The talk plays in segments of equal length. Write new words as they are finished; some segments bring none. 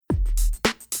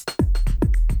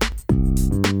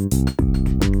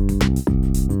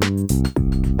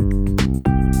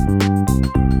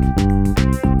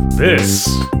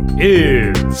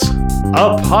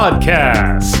a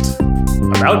podcast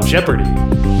about Jeopardy!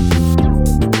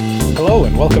 Hello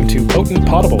and welcome to Potent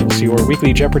Potables, your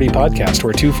weekly Jeopardy podcast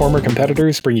where two former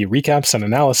competitors bring you recaps and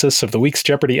analysis of the week's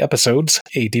Jeopardy episodes,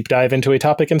 a deep dive into a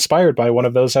topic inspired by one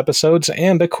of those episodes,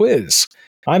 and a quiz.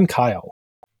 I'm Kyle.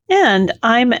 And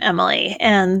I'm Emily,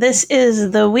 and this is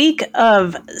the week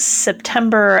of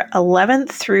September 11th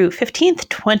through 15th,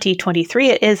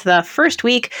 2023. It is the first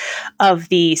week of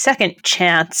the second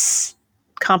chance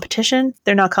competition.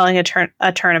 They're not calling it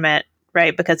a tournament,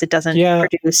 right? Because it doesn't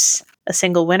produce a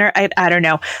single winner. I don't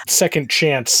know. Second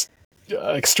chance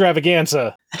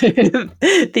extravaganza.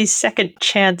 The second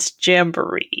chance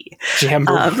jamboree.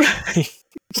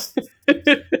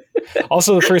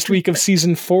 Also the first week of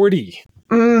season 40.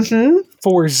 Mm-hmm.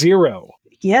 40.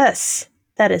 Yes,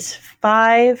 that is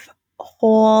 5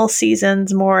 whole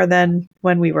seasons more than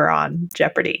when we were on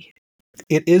Jeopardy.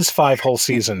 It is 5 whole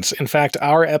seasons. In fact,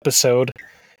 our episode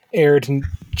aired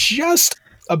just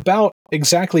about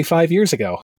exactly 5 years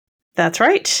ago. That's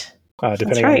right.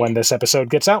 Depending on when this episode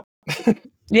gets out.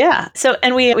 Yeah. So,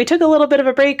 and we took a little bit of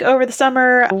a break over the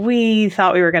summer. We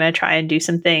thought we were going to try and do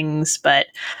some things, but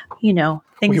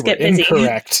things get busy.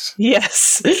 Incorrect.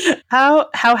 Yes. How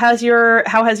has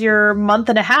your month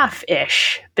and a half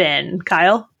ish been,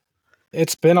 Kyle?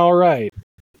 It's been all right.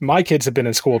 My kids have been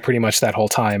in school pretty much that whole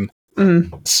time.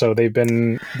 So they've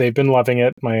been loving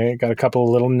it. I got a couple of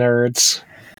little nerds,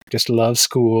 just love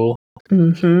school.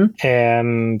 Mm-hmm.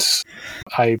 And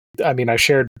I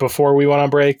shared before we went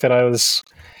on break that I was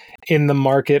in the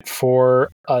market for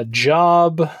a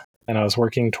job and I was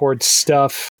working towards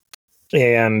stuff.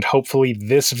 And hopefully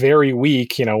this very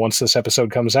week, once this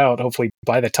episode comes out, hopefully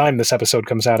by the time this episode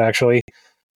comes out, actually,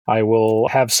 I will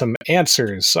have some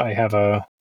answers. I have an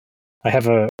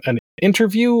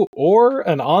interview or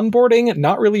an onboarding,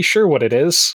 not really sure what it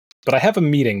is, but I have a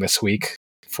meeting this week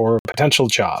for a potential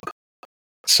job.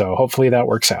 So hopefully that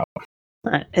works out.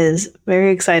 That is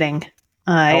very exciting.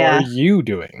 How are you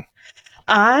doing?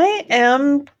 I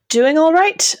am doing all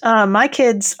right. My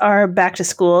kids are back to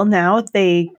school now.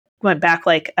 They went back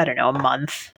a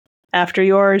month after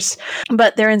yours,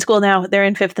 but they're in school now. They're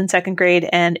in 5th and 2nd grade,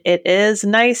 and it is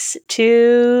nice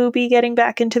to be getting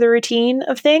back into the routine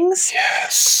of things.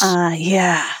 Yes.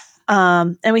 Yeah.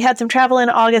 And we had some travel in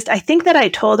August. I think that I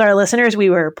told our listeners we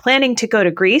were planning to go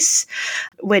to Greece,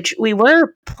 which we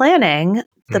were planning.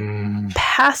 The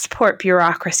passport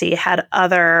bureaucracy had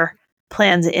other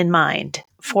plans in mind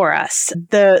for us.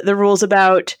 The rules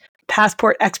about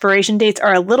passport expiration dates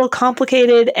are a little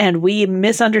complicated, and we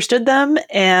misunderstood them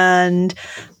and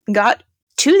got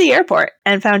to the airport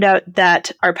and found out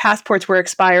that our passports were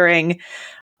expiring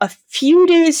a few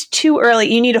days too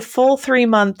early. You need a full 3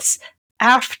 months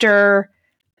after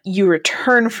you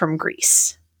return from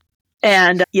Greece.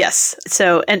 And yes,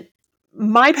 and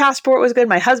my passport was good.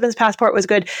 My husband's passport was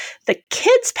good. The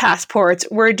kids' passports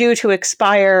were due to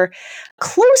expire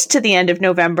close to the end of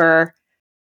November,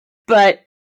 but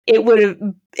it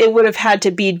would have had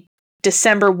to be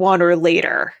December 1 or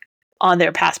later on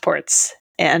their passports.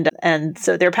 And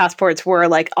so their passports were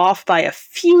off by a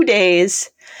few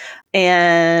days.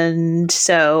 And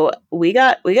so we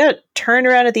got turned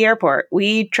around at the airport.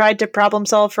 We tried to problem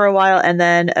solve for a while, and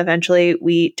then eventually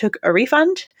we took a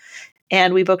refund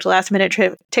and we booked last minute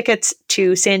tickets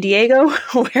to San Diego,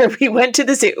 where we went to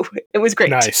the zoo. It was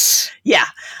great. Nice. Yeah.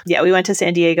 We went to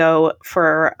San Diego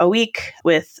for a week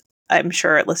with, I'm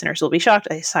sure listeners will be shocked,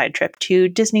 a side trip to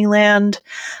Disneyland,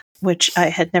 which I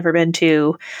had never been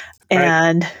to.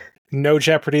 And no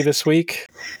Jeopardy this week.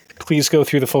 Please go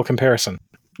through the full comparison.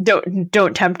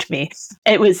 Don't tempt me.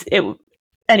 It was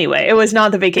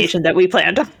not the vacation that we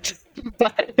planned on.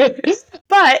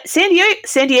 But San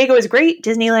Diego is great.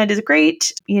 Disneyland is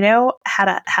great.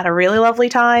 Had a really lovely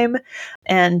time,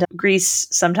 and Greece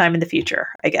sometime in the future,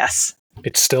 I guess.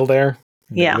 It's still there.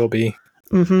 Yeah, it will be.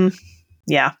 Mm-hmm.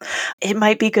 Yeah, it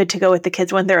might be good to go with the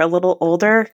kids when they're a little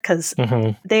older, because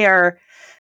they're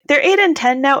 8 and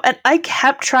 10 now, and I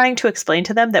kept trying to explain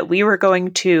to them that we were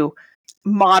going to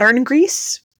modern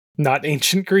Greece. Not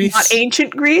ancient Greece? Not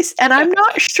ancient Greece. And I'm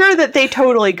not sure that they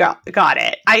totally got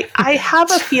it. I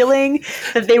have a feeling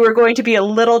that they were going to be a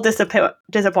little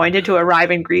disappointed to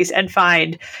arrive in Greece and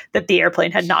find that the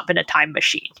airplane had not been a time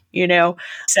machine,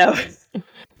 So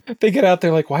they get out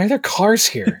there why are there cars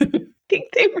here? I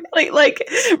think they really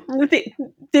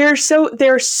they're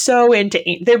so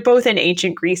into, they're both in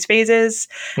ancient Greece phases.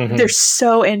 Mm-hmm. They're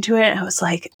so into it. I was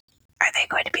like, are they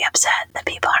going to be upset that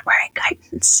people aren't wearing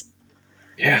guidance?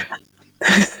 Yeah.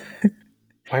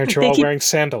 Why aren't you all wearing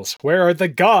sandals? Where are the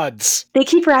gods? They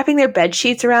keep wrapping their bed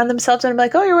sheets around themselves, and I'm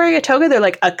like, oh, you're wearing a toga? They're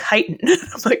like, a chitin.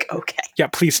 I'm like, okay. Yeah,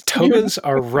 please, togas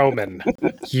are Roman.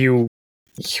 You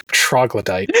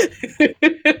troglodyte.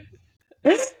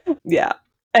 Yeah.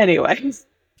 Anyway.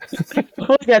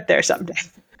 We'll get there someday.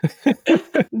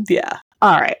 Yeah.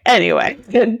 All right. Anyway,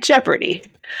 Jeopardy.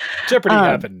 Jeopardy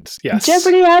happened. Yes.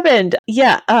 Jeopardy happened.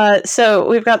 Yeah. So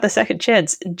we've got the second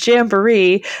chance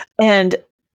jamboree, and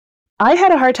I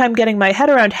had a hard time getting my head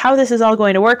around how this is all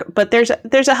going to work, but there's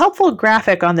a helpful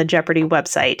graphic on the Jeopardy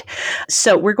website.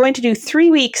 So we're going to do 3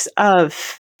 weeks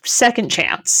of second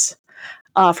chance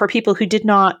for people who did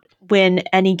not win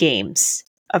any games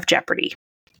of Jeopardy.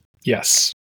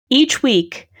 Yes. Each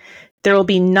week, there will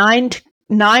be nine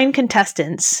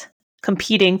contestants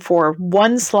competing for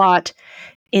one slot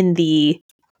in the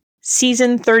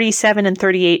season 37 and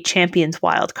 38 champions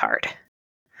wildcard.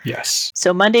 Yes.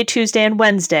 So Monday, Tuesday, and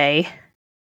Wednesday,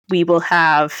 we will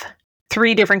have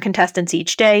 3 different contestants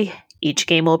each day. Each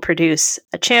game will produce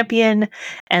a champion.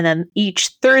 And then each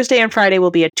Thursday and Friday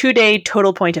will be a 2-day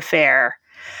total point affair.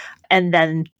 And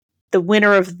then the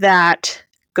winner of that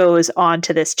goes on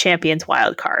to this champions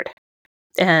wildcard.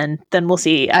 And then we'll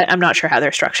see. I'm not sure how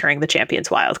they're structuring the champions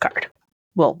wildcard.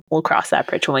 We'll cross that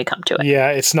bridge when we come to it.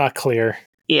 Yeah, it's not clear.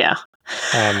 Yeah.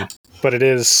 But it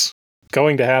is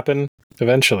going to happen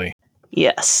eventually.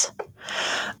 Yes.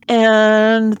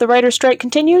 And the writer's strike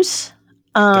continues.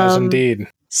 Does indeed.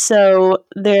 So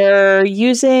they're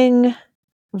using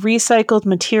recycled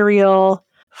material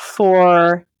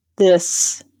for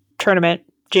this tournament,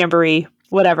 jamboree,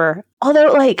 whatever.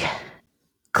 Although,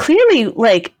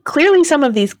 clearly some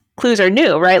of these clues are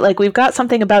new, right? Like, we've got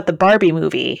something about the Barbie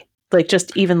movie, like,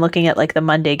 just even looking at, like, the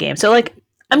Monday game. So, like,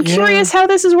 I'm curious how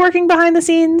this is working behind the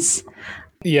scenes.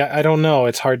 Yeah, I don't know.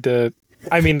 It's hard to...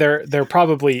 I mean, they're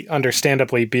probably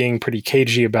understandably being pretty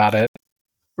cagey about it.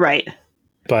 Right.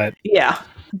 But... Yeah.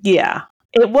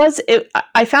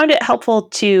 I found it helpful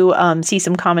to see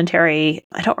some commentary.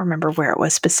 I don't remember where it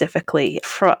was specifically,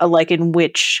 like in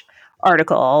which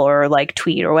article or like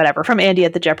tweet or whatever, from Andy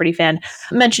at the Jeopardy fan,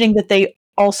 mentioning that they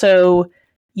also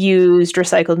used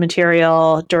recycled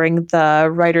material during the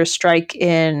writer's strike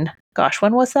in, gosh,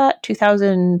 when was that?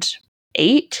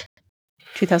 2008?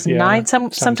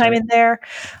 2009, sometime in there.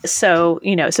 So,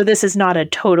 so this is not a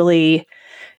totally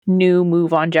new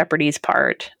move on Jeopardy's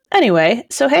part. Anyway,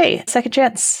 so hey, second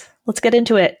chance. Let's get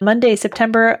into it. Monday,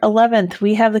 September 11th,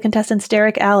 we have the contestants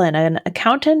Derek Allen, an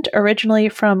accountant originally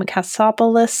from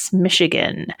Cassopolis,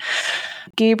 Michigan.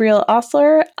 Gabriel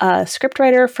Osler, a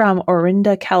scriptwriter from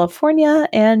Orinda, California,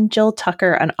 and Jill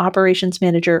Tucker, an operations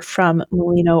manager from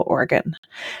Molino, Oregon.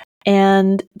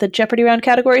 And the Jeopardy round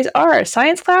categories are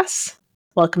Science Class,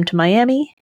 Welcome to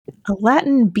Miami, a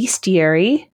Latin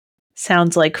Bestiary,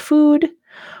 Sounds Like Food,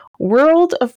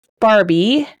 World of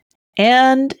Barbie,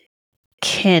 and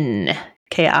Kin,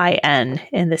 K-I-N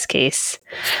in this case.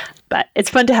 But it's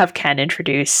fun to have Ken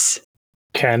introduce.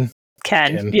 Ken.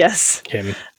 Yes.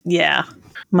 Kin. Yeah.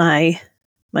 My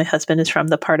husband is from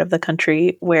the part of the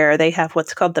country where they have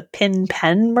what's called the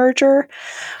pin-pen merger,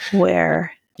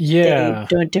 where they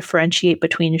don't differentiate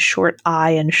between short I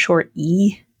and short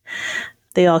E.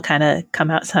 They all kind of come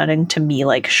out sounding to me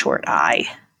like short I.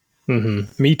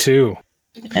 Mm-hmm. Me too.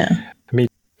 Yeah.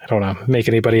 I don't want to make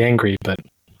anybody angry, but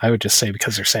I would just say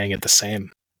because they're saying it the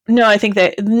same. No, I think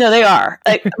they are.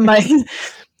 My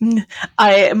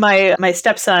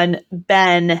stepson,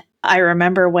 Ben, I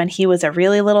remember when he was a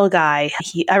really little guy,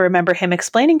 I remember him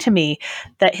explaining to me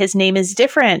that his name is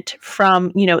different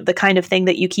from, the kind of thing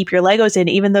that you keep your Legos in,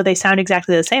 even though they sound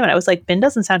exactly the same. And I was like, Ben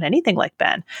doesn't sound anything like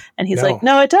Ben. And he's like,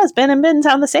 no, it does. Ben and Ben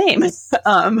sound the same.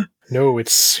 No, it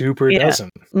super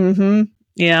doesn't. Mm-hmm.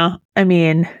 Yeah. I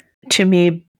mean, to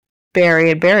me,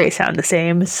 Barry and Barry sound the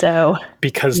same, so...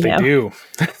 Because they do.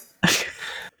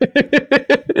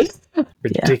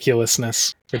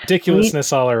 Ridiculousness.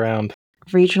 Ridiculousness all around.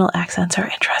 Regional accents are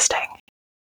interesting.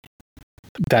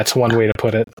 That's one way to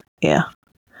put it. Yeah.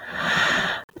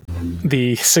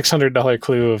 The $600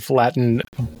 clue of Latin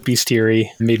bestiary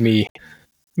made me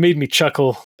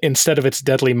chuckle. Instead of its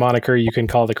deadly moniker, you can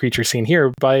call the creature seen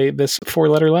here by this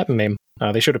 4-letter Latin name.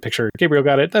 They showed a picture. Gabriel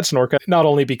got it. That's an orca. Not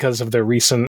only because of the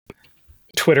recent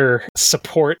Twitter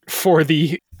support for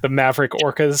the maverick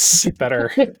orcas that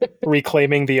are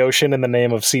reclaiming the ocean in the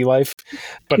name of sea life,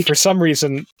 but for some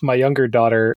reason, my younger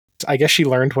daughter, I guess she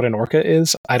learned what an orca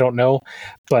is. I don't know,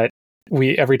 but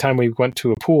every time we went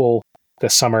to a pool,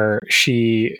 this summer,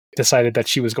 she decided that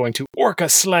she was going to orca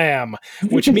slam,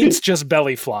 which means just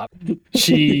belly flop.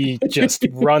 She just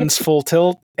runs full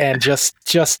tilt and just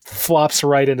flops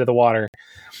right into the water.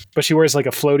 But she wears like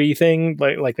a floaty thing,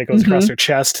 like that goes across her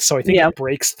chest. So I think it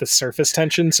breaks the surface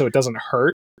tension, so it doesn't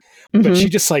hurt. But she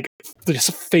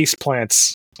just face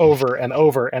plants over and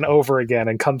over and over again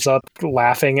and comes up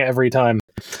laughing every time.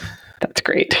 That's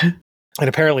great. And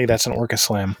apparently that's an orca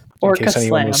slam. Orca in case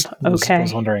anyone slam.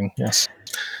 was wondering. Yes.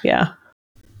 Yeah.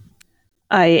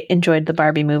 I enjoyed the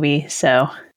Barbie movie, so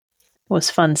it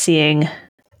was fun seeing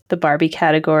the Barbie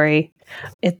category.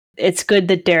 It's good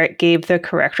that Derek gave the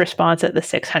correct response at the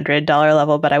 $600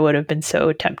 level, but I would have been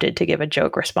so tempted to give a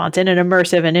joke response. In an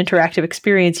immersive and interactive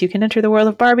experience, you can enter the world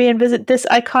of Barbie and visit this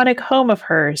iconic home of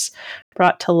hers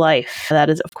brought to life. That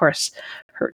is, of course,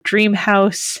 her dream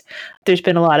house. There's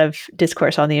been a lot of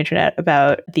discourse on the internet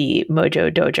about the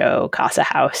Mojo Dojo Casa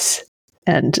house.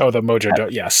 And the Mojo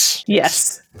Dojo, yes.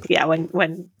 Yes. Yeah,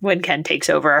 when Ken takes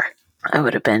over, I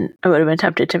would have been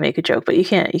tempted to make a joke, but you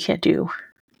can't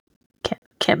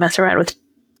mess around with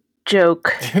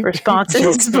joke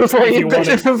responses before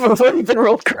you've been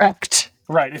rolled correct.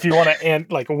 Right. If you want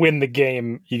to win the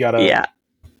game, you gotta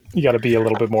be a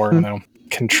little bit more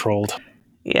controlled.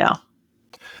 Yeah.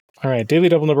 All right. Daily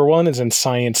Double number 1 is in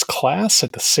science class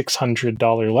at the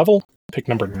 $600 level. Pick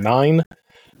number 9.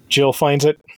 Jill finds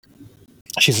it.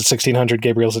 She's at 1600.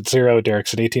 Gabriel's at 0.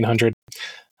 Derek's at 1800.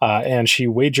 And she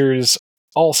wagers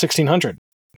all 1600.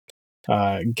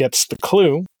 Gets the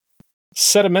clue.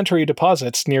 Sedimentary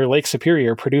deposits near Lake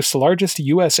Superior produce the largest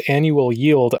U.S. annual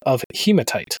yield of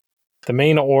hematite, the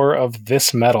main ore of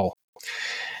this metal.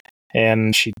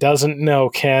 And she doesn't know,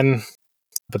 Ken,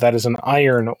 but that is an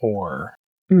iron ore.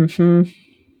 Mm-hmm.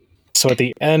 So at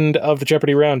the end of the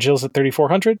Jeopardy round, Jill's at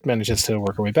 3,400, manages to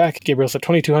work her way back. Gabriel's at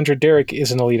 2,200. Derek is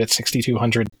in the lead at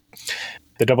 6,200.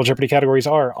 The Double Jeopardy categories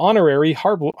are Honorary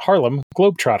Harlem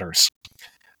Globetrotters,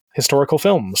 Historical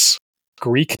Films,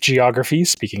 Greek Geography,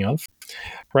 speaking of,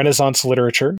 Renaissance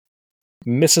Literature,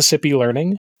 Mississippi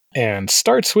Learning, and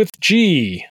Starts with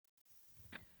G.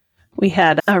 We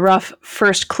had a rough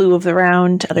first clue of the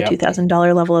round. The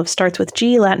 $2,000 level of Starts with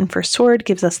G, Latin for sword,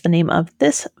 gives us the name of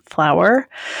this flower.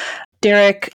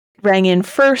 Derek rang in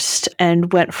first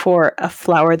and went for a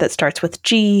flower that starts with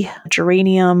G,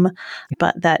 geranium,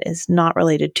 but that is not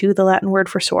related to the Latin word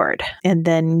for sword. And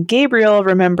then Gabriel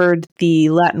remembered the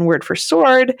Latin word for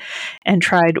sword and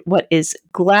tried what is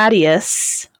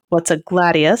gladius. What's a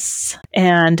gladius?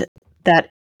 And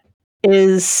that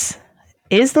is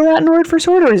the Latin word for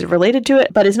sword, or is it related to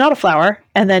it, but is not a flower.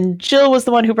 And then Jill was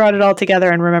the one who brought it all together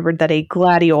and remembered that a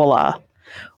gladiola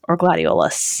or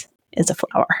gladiolus is a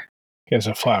flower. Is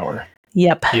a flower.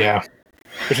 Yep. Yeah.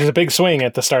 Which is a big swing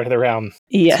at the start of the round.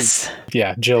 Yes.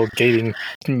 So, Jill gating,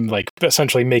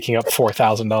 essentially making up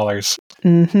 $4,000.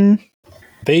 Mm-hmm.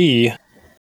 They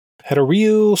had a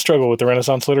real struggle with the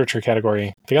Renaissance Literature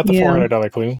category. They got the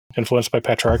 $400 clue, influenced by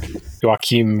Petrarch.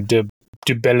 Joachim de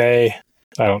Bellay,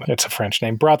 it's a French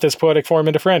name, brought this poetic form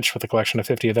into French with a collection of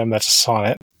 50 of them. That's a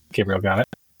sonnet. Gabriel got it.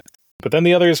 But then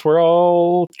the others were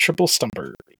all triple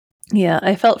stumper. Yeah,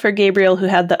 I felt for Gabriel, who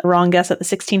had the wrong guess at the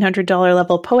 $1,600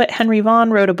 level. Poet Henry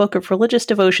Vaughan wrote a book of religious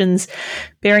devotions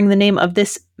bearing the name of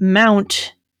this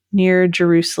mount near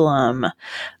Jerusalem.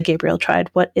 Gabriel tried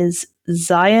what is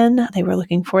Zion. They were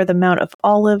looking for the Mount of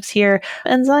Olives here.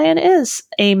 And Zion is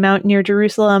a mount near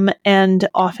Jerusalem, and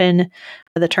often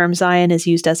the term Zion is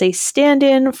used as a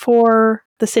stand-in for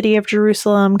the city of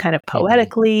Jerusalem, kind of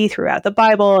poetically throughout the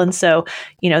Bible. And so,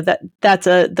 that's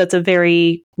a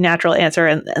very natural answer.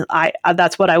 And I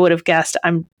that's what I would have guessed.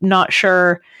 I'm not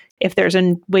sure if there's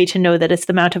a way to know that it's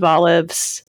the Mount of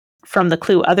Olives from the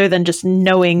clue, other than just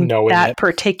knowing that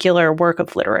particular work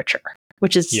of literature,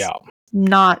 which is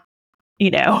not,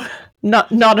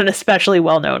 not an especially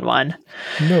well-known one.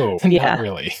 No, not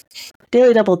really.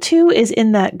 Daily Double 2 is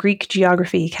in that Greek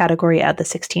geography category at the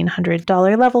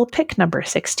 $1,600 level. Pick number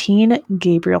 16.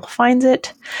 Gabriel finds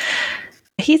it.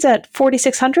 He's at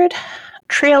 4,600,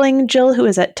 trailing Jill, who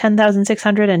is at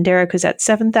 10,600, and Derek, who's at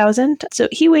 7,000. So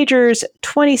he wagers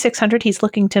 2,600. He's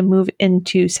looking to move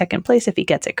into second place if he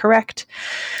gets it correct.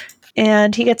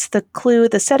 And he gets the clue: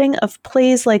 the setting of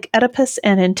plays like Oedipus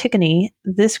and Antigone,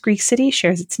 this Greek city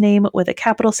shares its name with a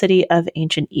capital city of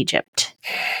ancient Egypt.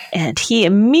 And he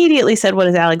immediately said, what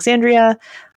is Alexandria?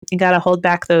 You got to hold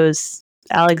back those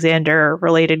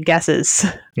Alexander-related guesses.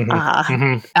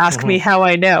 Ask me how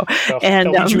I know.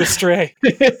 They'll lead you astray.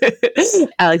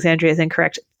 Alexandria is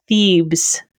incorrect.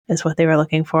 Thebes is what they were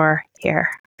looking for here.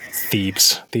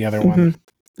 Thebes, the other one.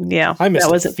 Yeah. I missed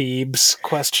that a Thebes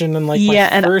question in like my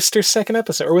and first or second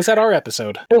episode. Or was that our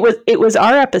episode? it was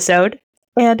our episode,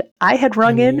 and I had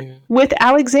rung in with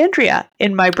Alexandria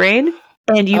in my brain,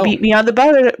 and you beat me on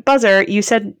the buzzer. You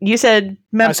said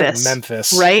Memphis. I said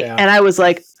Memphis, right? Yeah. And I was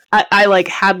like, I like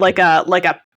had like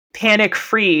a panic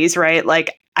freeze, right?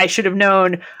 Like I should have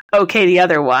known. Okay, the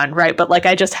other one, right? But like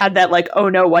I just had that like, oh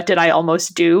no, what did I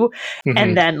almost do? Mm-hmm.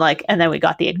 And then we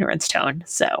got the ignorance tone.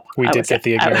 So we did get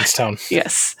the ignorance tone.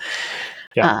 Yes.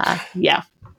 Yeah.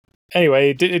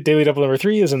 Anyway, Daily Double number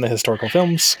 3 is in the historical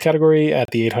films category at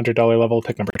the $800 level.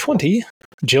 Pick number 20.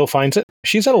 Jill finds it.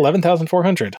 She's at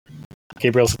 11,400.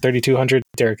 Gabriel's at 3,200.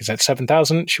 Derek is at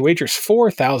 7,000. She wagers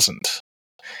 4,000.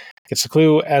 Gets the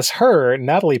clue. As her,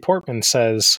 Natalie Portman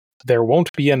says, "There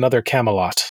won't be another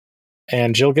Camelot."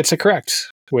 And Jill gets it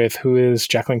correct with who is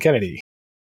Jacqueline Kennedy.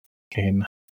 And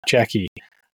Jackie.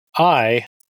 I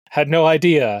had no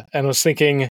idea and was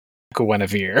thinking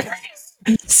Guinevere.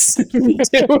 I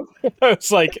was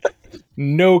like,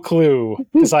 no clue,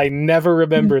 because I never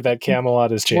remember that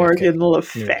Camelot is JFK. Morgan Le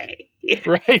Fay.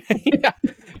 Right? Yeah,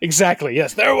 exactly.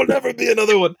 Yes, there will never be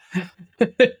another one.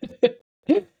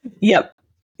 Yep.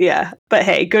 Yeah. But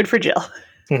hey, good for Jill.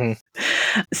 Mm-hmm.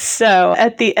 So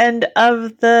at the end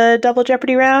of the Double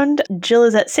Jeopardy round, Jill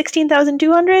is at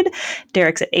 16,200,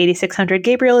 Derek's at 8,600,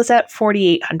 Gabriel is at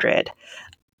 4,800.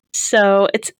 So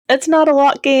it's not a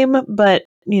lot game, but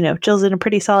Jill's in a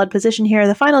pretty solid position here.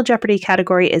 The final Jeopardy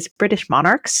category is British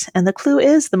monarchs, and the clue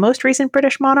is the most recent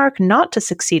British monarch not to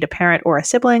succeed a parent or a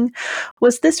sibling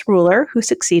was this ruler who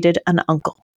succeeded an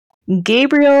uncle.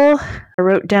 Gabriel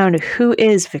wrote down who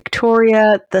is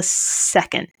Victoria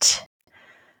II.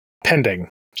 Pending.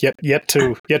 Yet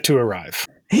to arrive.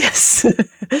 Yes.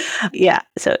 Yeah.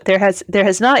 So there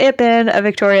has not yet been a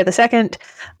Victoria II.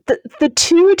 The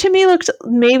two to me looked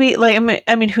maybe like,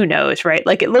 I mean, who knows, right?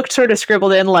 Like it looked sort of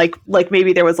scribbled in like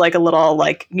maybe there was like a little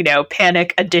like,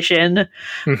 panic addition.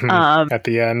 Mm-hmm. At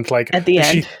the end, like at the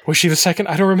end. Was she the second?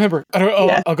 I don't remember.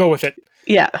 I'll go with it.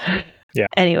 Yeah. Yeah.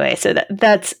 Anyway, so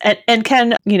that's and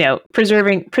Ken,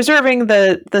 preserving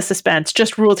the suspense,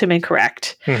 just ruled him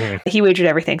incorrect. Mm-hmm. He wagered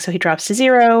everything, so he drops to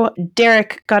 0.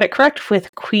 Derek got it correct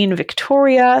with Queen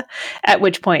Victoria, at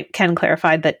which point Ken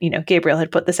clarified that, Gabriel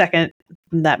had put the second.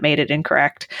 That made it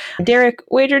incorrect. Derek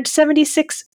wagered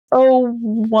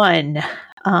 76.01.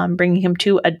 Bringing him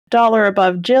to $1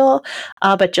 above Jill,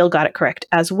 but Jill got it correct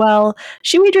as well.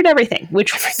 She wagered everything,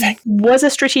 which was a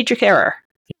strategic error.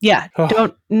 Yeah,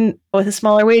 don't with a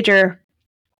smaller wager.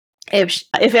 If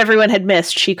everyone had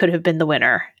missed, she could have been the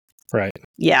winner. Right.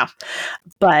 Yeah,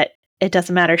 but it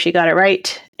doesn't matter. She got it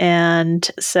right,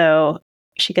 and so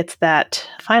she gets that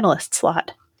finalist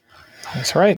slot.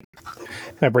 That's right.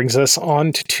 That brings us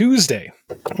on to Tuesday,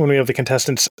 when we have the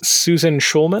contestants Susan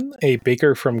Schulman, a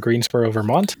baker from Greensboro,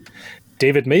 Vermont,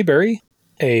 David Mayberry,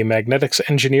 a magnetics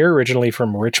engineer originally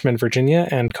from Richmond, Virginia,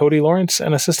 and Cody Lawrence,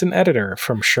 an assistant editor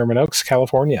from Sherman Oaks,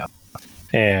 California.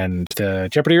 And the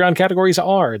Jeopardy round categories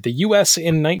are the U.S.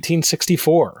 in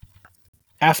 1964,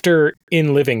 After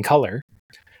In Living Color,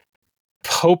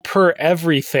 Pope Per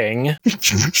Everything.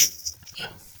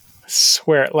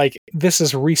 Swear, like, this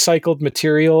is recycled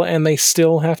material and they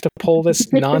still have to pull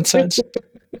this nonsense.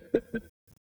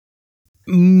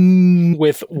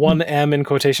 With one M in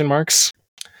quotation marks.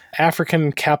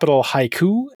 African Capital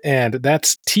Haiku, and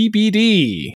that's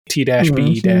TBD.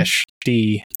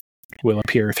 T-B-D will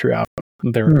appear throughout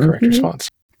their correct response.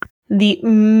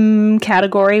 The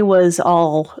category was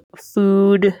all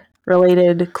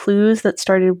food-related clues that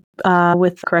started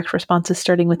with correct responses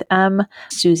starting with M.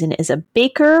 Susan is a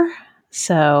baker,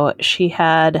 so she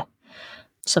had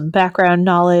some background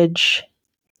knowledge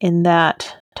in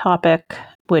that topic,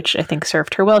 which I think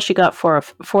served her well. She got 4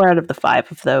 out of the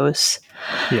 5 of those.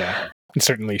 Yeah, and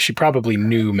certainly she probably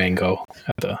knew Mango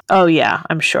at the. Oh yeah,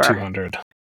 I'm sure 200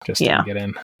 just to get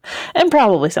in. And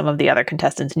probably some of the other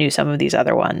contestants knew some of these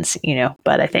other ones,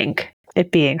 but I think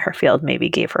it being her field maybe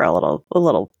gave her a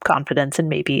little confidence, and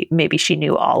maybe she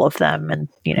knew all of them, and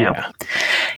Yeah.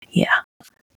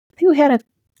 I think we had a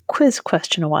quiz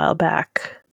question a while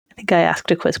back. I think I asked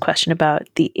a quiz question about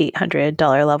the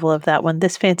 $800 level of that one.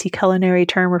 This fancy culinary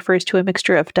term refers to a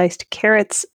mixture of diced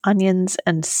carrots, onions,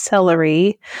 and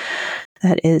celery.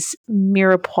 That is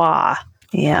mirepoix.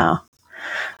 Yeah.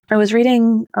 I was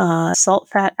reading Salt,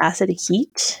 Fat, Acid,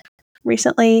 Heat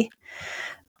recently,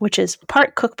 which is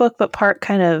part cookbook, but part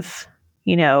kind of,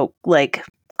 like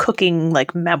cooking,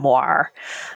 like memoir.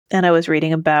 And I was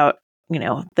reading about,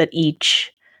 that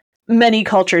many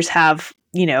cultures have,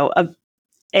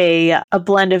 a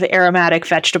blend of aromatic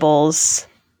vegetables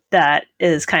that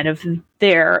is kind of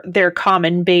their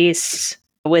common base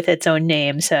with its own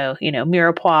name. So,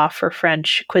 mirepoix for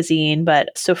French cuisine, but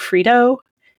sofrito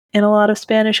in a lot of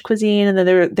Spanish cuisine. And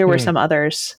then there were some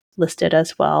others listed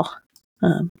as well.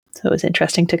 So it was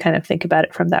interesting to kind of think about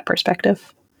it from that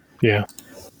perspective. Yeah.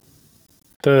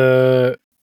 The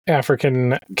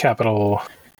African capital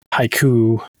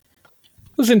haiku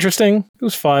was interesting. It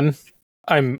was fun.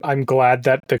 I'm glad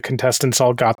that the contestants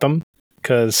all got them,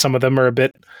 because some of them are a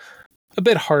bit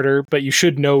harder, but you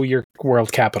should know your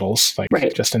world capitals,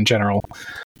 just in general.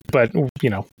 But,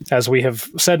 as we have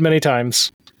said many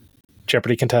times,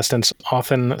 Jeopardy contestants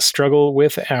often struggle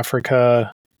with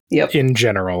Africa in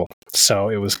general. So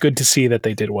it was good to see that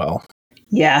they did well.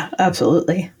 Yeah,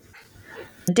 absolutely.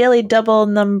 Daily Double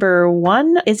number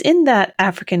 1 is in that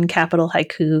African capital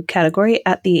haiku category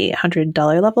at the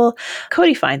 $100 level.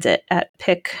 Cody finds it at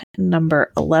pick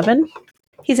number 11.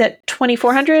 He's at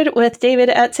 2,400 with David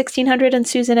at 1,600 and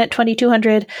Susan at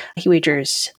 2,200. He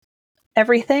wagers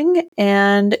everything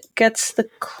and gets the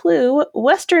clue: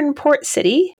 Western Port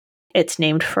City. It's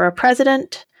named for a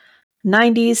president.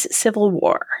 90s Civil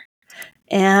War.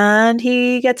 And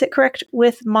he gets it correct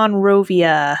with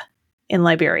Monrovia in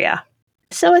Liberia.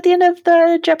 So at the end of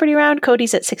the Jeopardy round,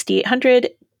 Cody's at 6,800,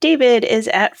 David is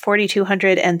at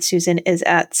 4,200, and Susan is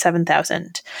at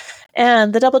 7,000.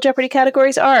 And the double Jeopardy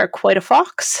categories are Quite a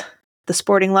Fox, The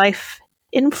Sporting Life,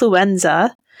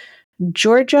 Influenza,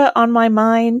 Georgia on My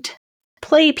Mind,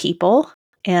 Play People,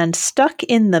 and Stuck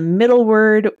in the Middle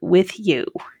Word with You.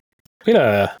 We had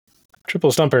a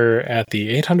triple stumper at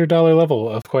the $800 level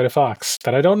of Quite a Fox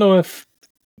that I don't know if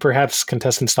perhaps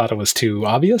contestants thought it was too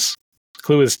obvious. The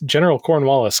clue is General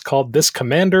Cornwallis called this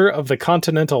commander of the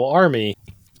Continental Army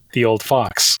the Old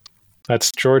Fox.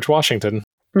 That's George Washington,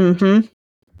 who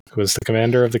was the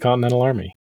commander of the Continental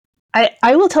Army.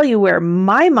 I will tell you where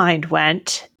my mind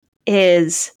went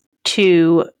is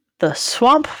to the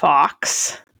Swamp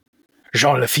Fox.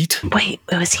 Jean Lafitte. Wait,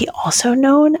 was he also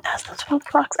known as the Swamp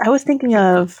Fox? I was thinking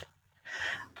of...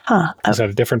 Is that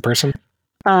a different person?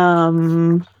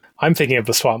 I'm thinking of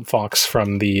the Swamp Fox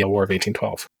from the War of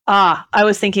 1812. I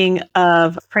was thinking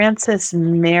of Francis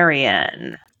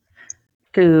Marion,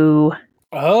 who...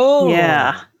 Oh!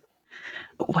 Yeah.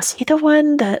 Was he the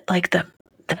one that,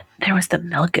 there was the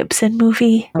Mel Gibson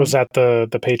movie? Was that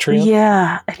the Patriot?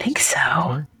 Yeah, I think so.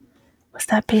 Huh? Was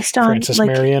that based on... Francis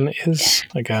Marion is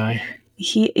a guy.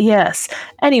 Yes.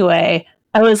 Anyway,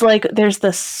 I was like, there's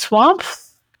the Swamp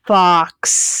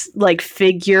Fox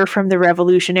figure from the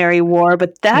Revolutionary War,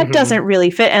 but that doesn't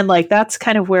really fit. And that's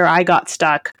kind of where I got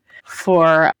stuck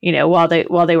for, while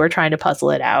they were trying to puzzle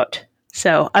it out.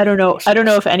 So I don't know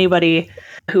if anybody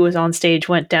who was on stage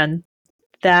went down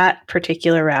that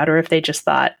particular route, or if they just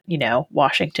thought,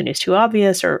 Washington is too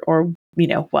obvious, or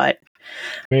what.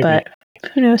 Maybe. But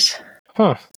who knows?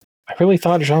 Huh. I really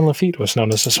thought Jean Lafitte was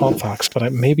known as the Swamp Fox,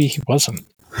 but maybe he wasn't.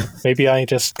 Maybe I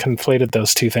just conflated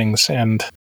those two things, and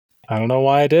I don't know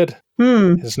why I did.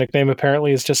 His nickname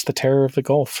apparently is just the Terror of the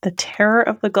Gulf. The Terror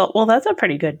of the Gulf. Well, that's a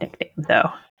pretty good nickname, though.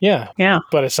 Yeah.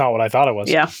 But it's not what I thought it was.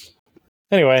 Yeah.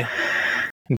 Anyway,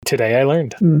 today I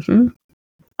learned.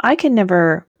 I can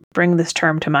never bring this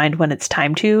term to mind when it's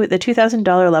time to. The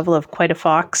 $2,000 level of Quite a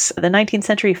Fox. The 19th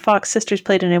century Fox sisters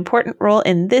played an important role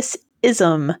in this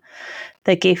ism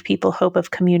that gave people hope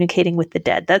of communicating with the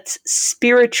dead. That's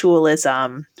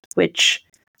spiritualism, which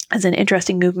is an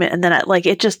interesting movement. And then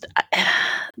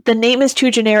the name is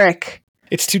too generic.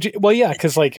 It's too, well, yeah,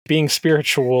 because being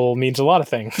spiritual means a lot of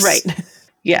things. Right.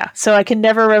 Yeah. So I can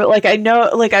never, I know,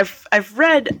 I've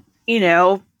read,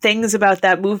 things about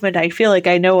that movement. I feel like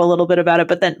I know a little bit about it,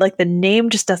 but then the name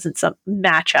just doesn't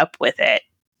match up with it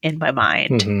in my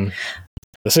mind.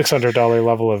 The $600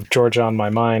 level of Georgia on My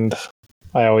Mind,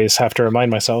 I always have to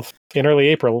remind myself, in early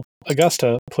April,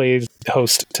 Augusta played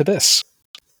host to this.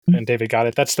 And David got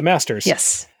it. That's the Masters.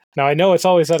 Yes. Now, I know it's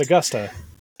always at Augusta,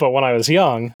 but when I was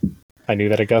young, I knew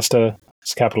that Augusta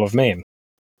is the capital of Maine.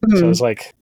 So I was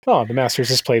like, oh, the Masters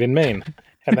is played in Maine.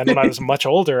 And then when I was much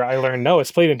older, I learned, no,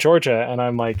 it's played in Georgia. And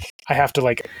I'm like, I have to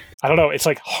I don't know, it's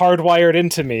hardwired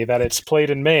into me that it's played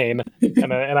in Maine.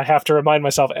 And I have to remind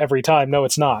myself every time, no,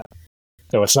 it's not.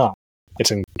 No, it's not.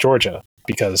 It's in Georgia,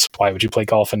 because why would you play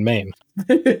golf in Maine?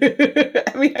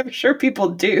 I mean, I'm sure people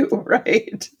do,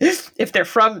 right? If they're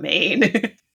from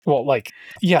Maine. Well,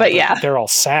 yeah, but yeah, they're all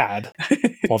sad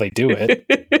while they do it,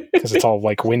 because it's all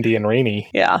windy and rainy.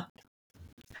 Yeah.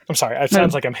 I'm sorry. It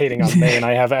sounds like I'm hating on Maine.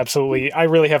 I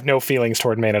really have no feelings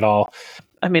toward Maine at all.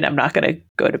 I mean, I'm not going to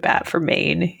go to bat for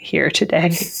Maine here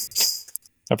today.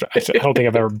 I don't think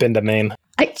I've ever been to Maine.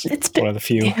 It's been one of the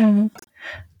few. Yeah.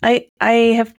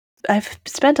 I've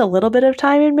spent a little bit of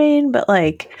time in Maine, but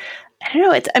I don't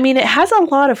know. It has a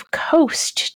lot of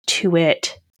coast to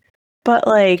it, but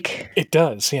like it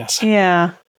does. Yes.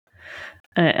 Yeah.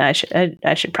 I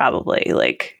should probably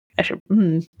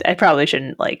I probably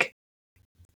shouldn't like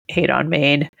hate on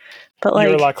Maine, but like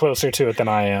you're a lot closer to it than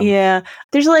I am. Yeah,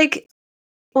 there's like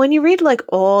when you read like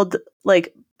old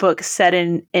like books set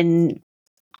in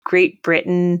Great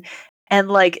Britain, and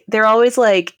like they're always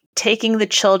like taking the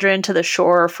children to the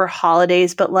shore for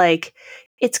holidays, but like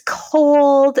it's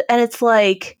cold and it's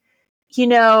like, you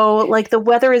know, like the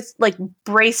weather is like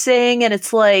bracing, and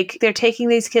it's like they're taking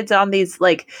these kids on these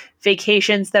like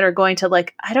vacations that are going to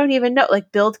like, I don't even know,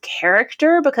 like build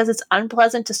character because it's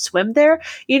unpleasant to swim there,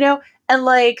 you know? And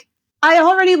like, I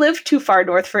already live too far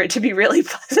north for it to be really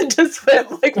pleasant to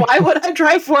swim. Like, why would I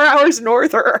drive 4 hours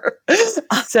norther?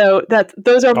 So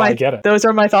those are my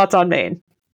thoughts on Maine.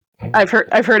 I've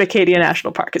heard Acadia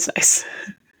National Park is nice.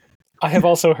 I have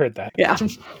also heard that. Yeah.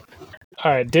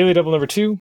 All right, Daily Double number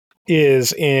 2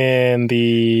 is in the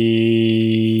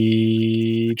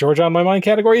Georgia on My Mind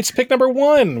category. It's pick number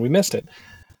 1. We missed it.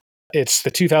 It's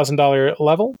the $2,000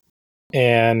 level,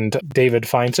 and David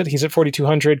finds it. He's at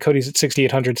 4,200. Cody's at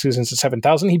 6,800. Susan's at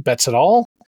 7,000. He bets it all.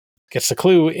 Gets the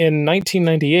clue. In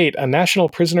 1998, a National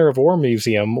Prisoner of War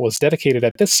Museum was dedicated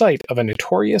at this site of a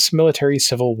notorious military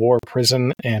Civil War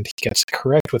prison, and he gets it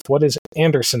correct with what is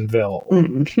Andersonville.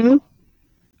 Mm-hmm.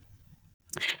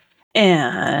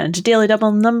 And Daily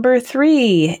Double number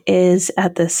 3 is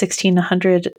at the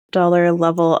 $1,600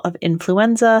 level of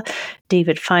influenza.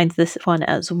 David finds this one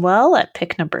as well at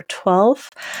pick number 12.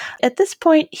 At this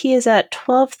point, he is at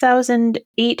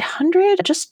 12,800,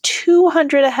 just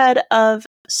 200 ahead of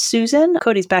Susan.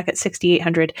 Cody's back at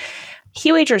 6,800.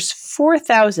 He wagers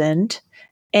 4,000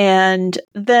 and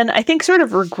then I think sort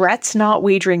of regrets not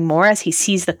wagering more as he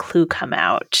sees the clue come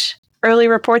out. Early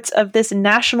reports of this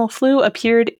national flu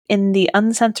appeared in the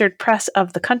uncensored press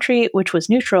of the country, which was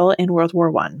neutral in World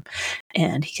War I.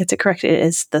 And he gets it correct. It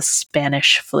is the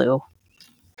Spanish flu.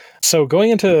 So going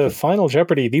into Final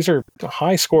Jeopardy, these are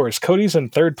high scores. Cody's in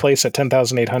third place at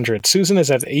 10,800. Susan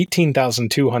is at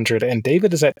 18,200. And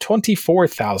David is at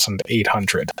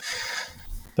 24,800.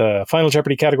 The Final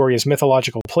Jeopardy category is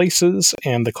mythological places.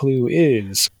 And the clue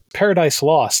is Paradise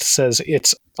Lost says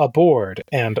it's aboard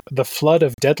and the flood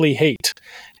of deadly hate.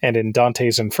 And in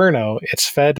Dante's Inferno, it's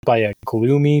fed by a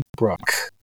gloomy brook.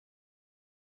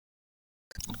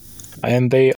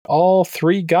 And they all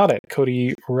three got it.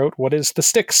 Cody wrote, what is the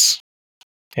Styx?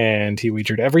 And he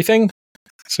wagered everything.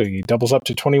 So he doubles up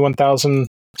to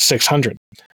 21,600.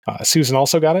 Susan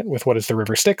also got it with what is the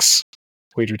River Styx?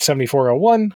 Wagered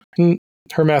 7,401.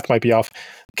 Her math might be off.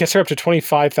 Gets her up to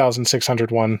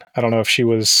 25,601. I don't know if she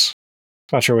was...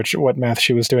 Not sure what math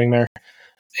she was doing there.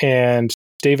 And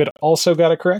David also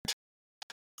got it correct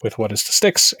with what is the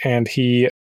Styx. And he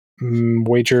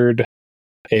wagered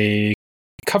a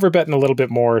cover bet and a little bit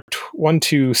more,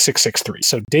 12663.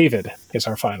 So David is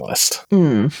our finalist.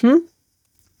 Mm-hmm.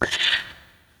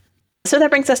 So that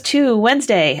brings us to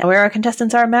Wednesday, where our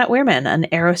contestants are Matt Weirman, an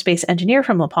aerospace engineer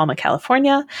from La Palma,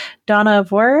 California, Donna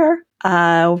Vorer,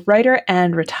 a writer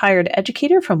and retired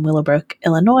educator from Willowbrook,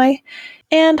 Illinois,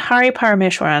 and Hari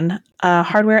Parameshwaran, a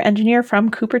hardware engineer from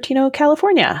Cupertino,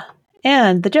 California.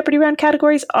 And the Jeopardy round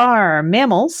categories are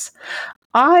mammals,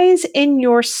 eyes in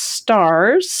your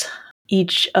stars.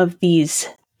 Each of these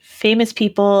famous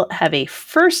people have a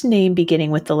first name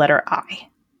beginning with the letter I,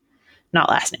 not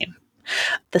last name.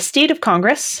 The state of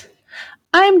Congress,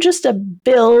 I'm just a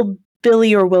Bill,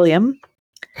 Billy, or William.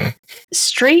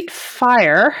 Straight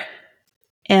fire,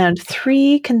 and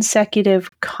 3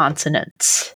 consecutive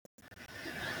consonants.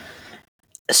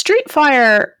 Straight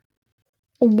fire,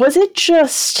 was it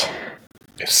just...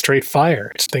 It's straight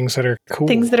fire. It's things that are cool.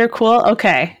 Things that are cool?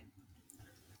 Okay.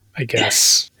 I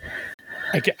guess.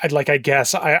 I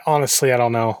guess. I honestly, I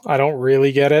don't know. I don't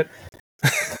really get it.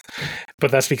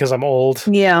 But that's because I'm old.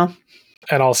 Yeah.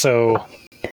 And also,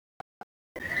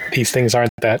 these things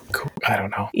aren't that cool. I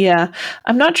don't know. Yeah.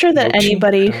 I'm not sure that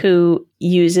anybody who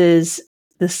uses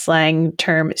the slang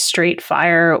term straight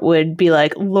fire would be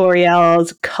like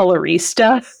L'Oreal's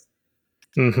colorista.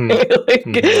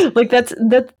 Mm-hmm. Like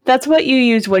that's what you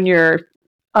use when you're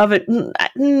of it.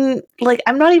 Like,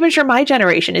 I'm not even sure my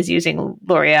generation is using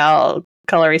L'Oreal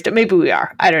colorista. Maybe we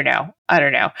are. I don't know.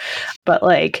 But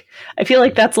like, I feel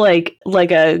like that's like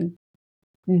a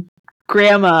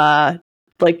grandma,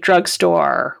 like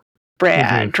drugstore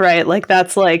brand, right? Like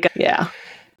that's like, yeah.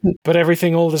 But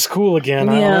everything old is cool again.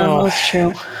 I don't know. That's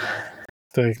true.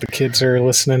 The kids are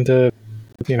listening to,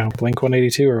 Blink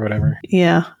 182 or whatever.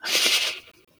 Yeah.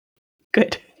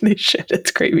 Good. They should.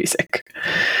 It's great music.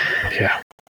 Yeah.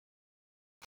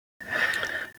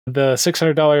 the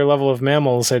 $600 level of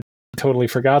mammals, I totally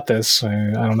forgot this.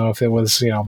 I don't know if it was,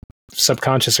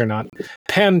 subconscious or not.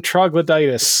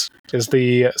 Pan-troglodytes is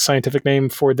the scientific name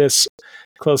for this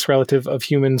close relative of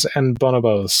humans and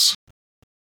bonobos.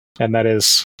 And that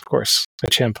is, of course, a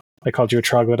chimp. I called you a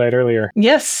troglodyte earlier.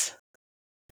 Yes.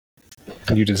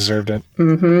 And you deserved it.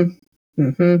 Mm-hmm.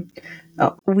 Mm-hmm.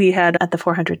 Oh, we had at the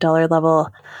 $400 level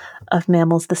of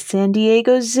mammals the San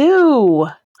Diego Zoo,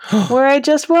 where I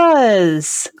just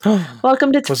was.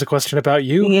 Welcome to... Was the question about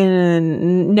you?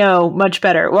 No, much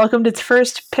better. Welcome to its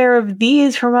first pair of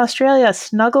these from Australia,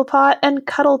 Snugglepot and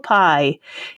Cuddlepie,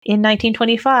 in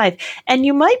 1925. And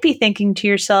you might be thinking to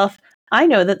yourself, I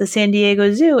know that the San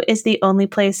Diego Zoo is the only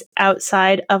place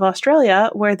outside of Australia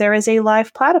where there is a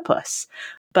live platypus.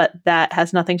 But that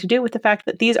has nothing to do with the fact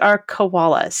that these are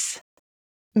koalas.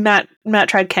 Matt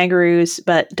tried kangaroos,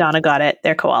 but Donna got it.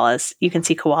 They're koalas. You can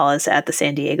see koalas at the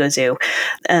San Diego Zoo.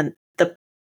 And the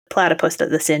platypus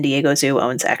that the San Diego Zoo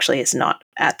owns actually is not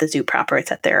at the zoo proper.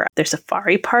 It's at their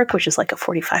safari park, which is like a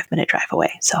 45-minute drive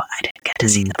away. So I didn't get to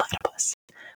see the platypus.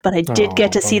 But I did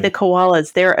get to see the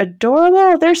koalas. They're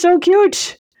adorable. They're so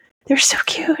cute. They're so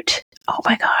cute. Oh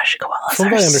my gosh, koalas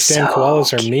From what I understand, so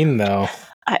koalas cute. are mean, though.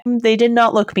 They did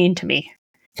not look mean to me.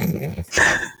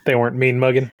 They weren't mean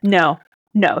mugging? No,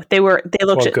 they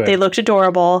looked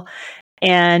adorable,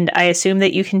 and I assume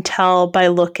that you can tell by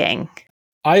looking.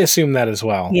 I assume that as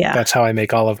well. Yeah. That's how I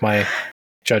make all of my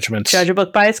judgments. Judge a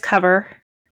book by its cover.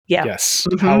 Yeah. Yes.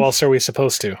 Mm-hmm. How else are we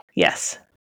supposed to? Yes.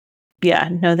 Yeah,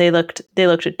 no, they looked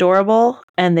adorable,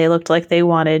 and they looked like they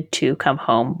wanted to come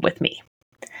home with me.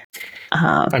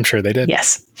 I'm sure they did.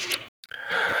 Yes.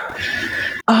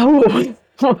 Oh,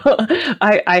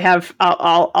 I have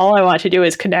all I want to do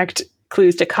is connect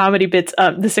clues to comedy bits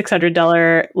of the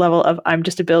 $600 level of I'm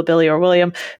Just a Bill, Billy, or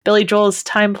William. Billy Joel's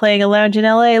time playing a lounge in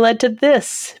LA led to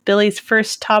this. Billy's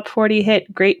first top 40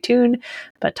 hit, great tune,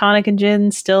 but Tonic and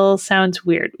Gin still sounds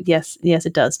weird. Yes,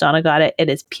 it does. Donna got it. It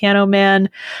is Piano Man.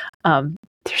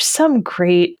 There's some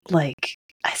great, I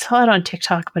saw it on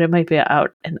TikTok, but it might be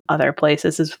out in other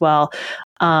places as well.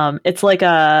 It's like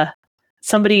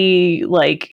somebody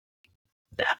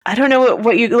I don't know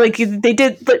what you they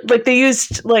did, but they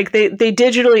used they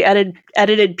digitally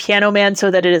edited Piano Man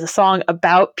so that it is a song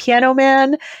about Piano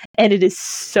Man, and it is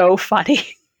so funny.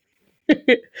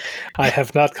 I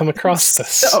have not come across this.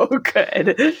 So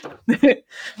good.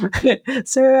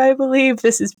 Sir, I believe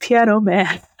this is Piano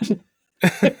Man.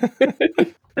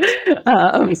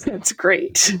 It's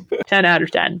great. 10 out of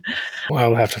 10. Well,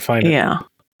 I'll have to find it. Yeah.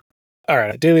 All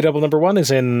right, Daily Double number 1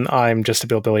 is in I'm Just a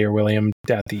Bill, Billy, or William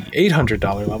at the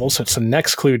 $800 level, so it's the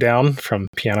next clue down from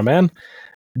Piano Man.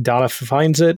 Donna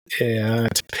finds it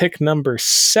at pick number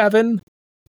 7.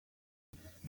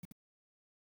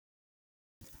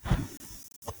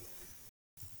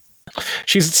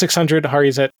 She's at 600,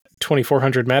 Hari's at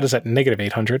 2400, Matt is at negative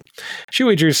 800. She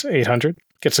wagers 800.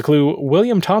 Gets a clue,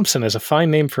 William Thompson is a fine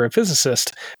name for a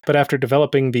physicist, but after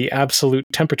developing the absolute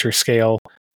temperature scale,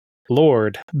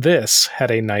 Lord, this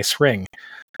had a nice ring.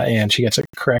 And she gets it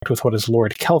correct with what is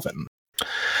Lord Kelvin.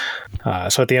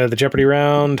 So at the end of the Jeopardy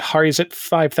round, Hari's at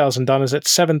 5,000, Donna's at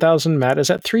 7,000, Matt is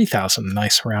at 3,000.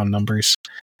 Nice round numbers.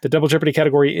 The Double Jeopardy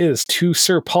category is To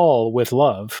Sir Paul with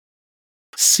Love.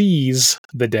 Seize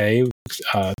the Day,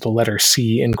 the letter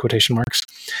C in quotation marks.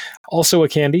 Also a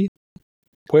candy.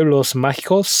 Pueblos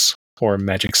Mágicos, or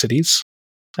Magic Cities,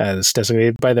 as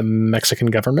designated by the Mexican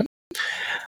government.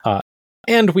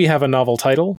 And we have a novel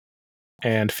title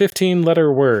and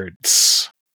 15-letter words.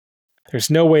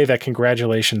 There's no way that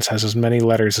congratulations has as many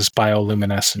letters as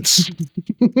bioluminescence.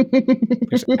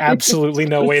 There's absolutely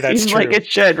no way that's Seems true. like it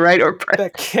should, right? Or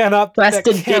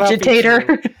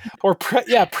prestidigitator. Or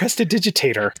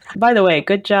prestidigitator. By the way,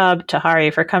 good job to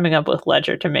Hari for coming up with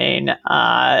legerdemain.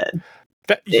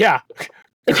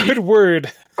 Good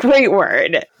word. Great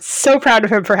word. So proud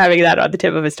of him for having that on the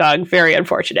tip of his tongue. Very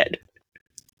unfortunate.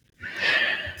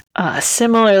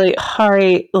 Similarly,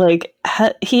 Hari,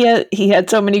 he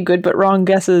had so many good but wrong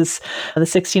guesses. The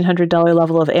 $1,600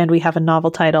 level of And We Have a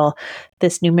Novel title.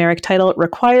 This numeric title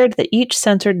required that each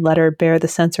censored letter bear the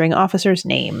censoring officer's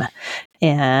name.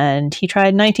 And he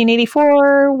tried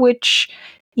 1984, which,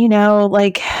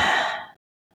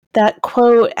 that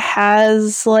quote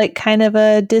has kind of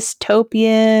a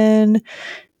dystopian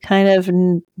kind of,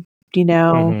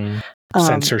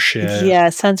 censorship. Yeah,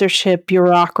 censorship,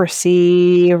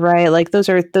 bureaucracy, right?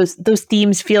 Those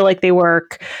themes feel like they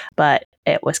work, but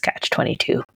it was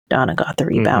Catch-22. Donna got the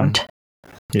rebound.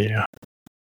 Yeah.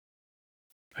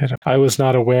 I was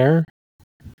not aware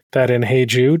that in Hey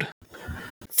Jude,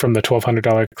 from the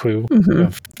 $1,200 clue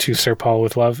of To Sir Paul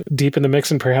with Love. Deep in the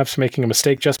mix and perhaps making a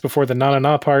mistake just before the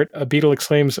na-na-na part, a beetle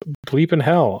exclaims, bleep in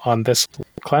hell on this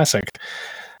classic.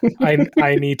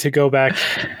 I need to go back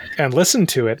and listen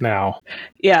to it now.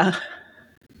 Yeah.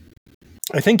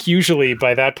 I think usually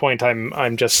by that point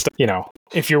I'm just,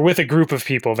 if you're with a group of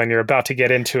people, then you're about to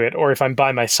get into it. Or if I'm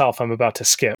by myself, I'm about to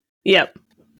skip. Yep.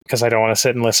 Because I don't want to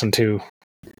sit and listen to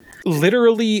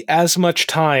literally as much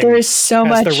time There's so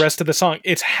much the rest of the song.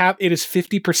 It is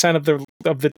 50% of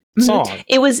the song.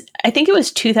 I think it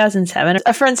was 2007.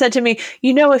 A friend said to me,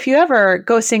 if you ever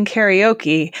go sing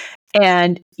karaoke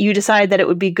and you decide that it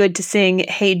would be good to sing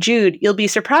Hey Jude, you'll be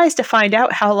surprised to find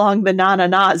out how long the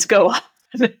na-na-nas go on.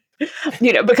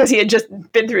 Because he had just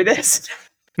been through this.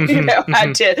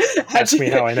 Had to ask me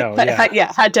how I know.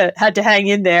 Had to hang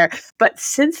in there. But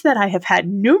since then, I have had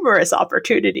numerous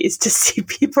opportunities to see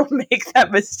people make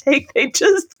that mistake. They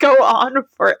just go on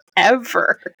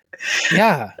forever.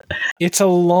 Yeah, it's a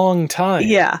long time.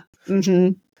 Yeah,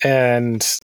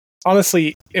 and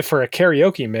honestly, if for a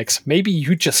karaoke mix, maybe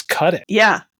you just cut it.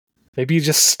 Yeah, maybe you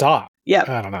just stop. Yeah,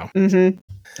 I don't know.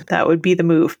 That would be the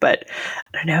move, but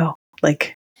I don't know.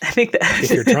 I think that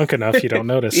if you're drunk enough, you don't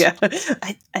notice. Yeah,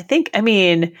 I think.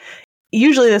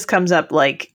 Usually this comes up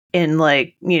in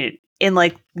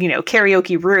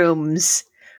karaoke rooms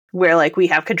where we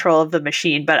have control of the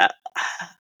machine. But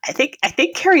I think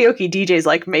karaoke DJs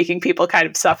like making people kind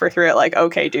of suffer through it.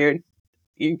 Okay, dude,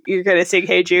 you're gonna sing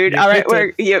Hey Jude. All right,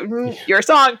 your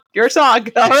song.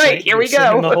 All right, here we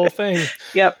go. The whole thing.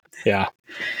 Yep. Yeah.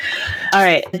 All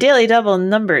right. Daily Double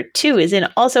number 2 is in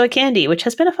Also a Candy, which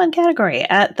has been a fun category.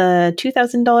 At the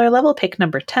 $2,000 level, pick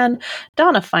number 10.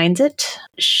 Donna finds it.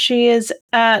 She is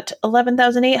at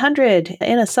 11,800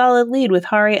 in a solid lead with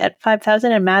Hari at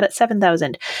 5,000 and Matt at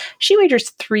 7,000. She wagers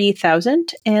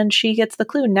 3,000 and she gets the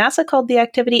clue. NASA called the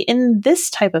activity in this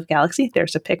type of galaxy,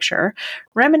 there's a picture,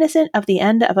 reminiscent of the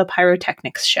end of a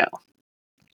pyrotechnics show.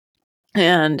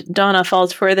 And Donna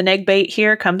falls for the neg bait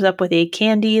here, comes up with a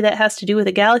candy that has to do with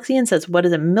a galaxy and says, what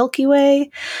is a Milky Way?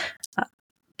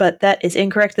 But that is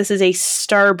incorrect. This is a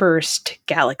starburst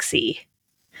galaxy.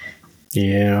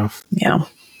 Yeah. Yeah.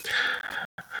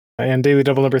 And Daily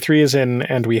Double number 3 is in,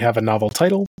 and we have a novel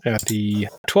title at the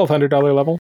 $1,200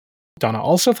 level. Donna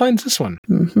also finds this one.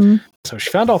 So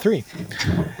she found all three.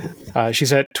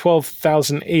 She's at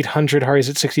 12,800. Hari's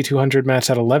at 6,200. Matt's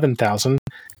at 11,000.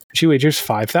 She wagers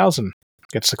 5,000.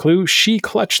 Gets the clue. She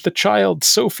clutched the child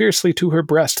so fiercely to her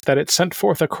breast that it sent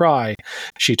forth a cry.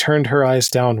 She turned her eyes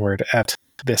downward at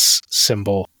this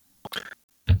symbol.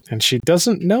 And she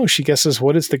doesn't know. She guesses,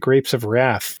 what is the grapes of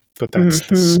wrath? But that's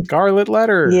the scarlet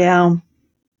letter. Yeah.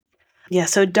 Yeah,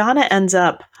 so Donna ends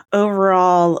up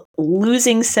overall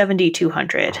losing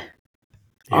 7,200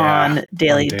 on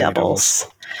daily doubles.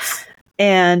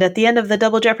 And at the end of the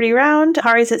Double Jeopardy round,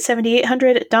 Hari's at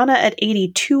 7,800, Donna at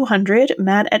 8,200,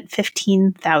 Matt at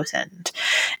 15,000.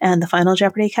 And the final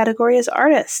Jeopardy category is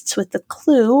artists, with the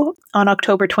clue on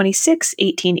October 26,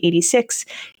 1886,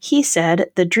 he said,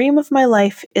 "The dream of my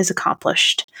life is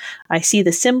accomplished. I see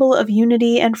the symbol of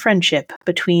unity and friendship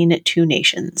between two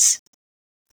nations."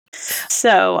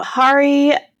 So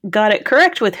Hari got it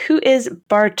correct with who is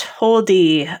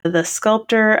Bartholdi, the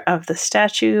sculptor of the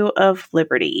Statue of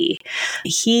Liberty.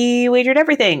 He wagered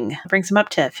everything, brings him up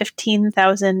to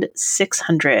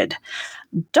 15,600.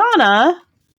 Donna,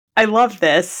 I love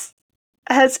this,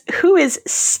 has who is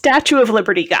Statue of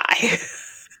Liberty guy.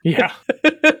 Yeah.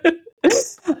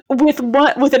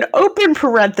 with an open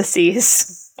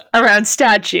parentheses around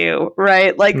statue,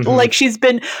 right? Like she's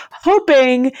been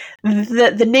hoping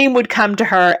that the name would come to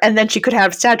her, and then she could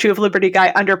have Statue of Liberty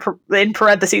guy in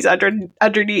parentheses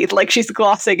underneath, like she's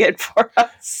glossing it for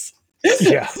us.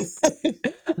 Yeah.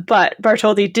 But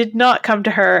Bartholdi did not come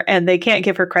to her, and they can't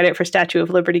give her credit for Statue of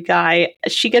Liberty guy.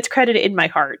 She gets credit in my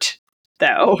heart,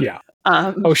 though. Yeah.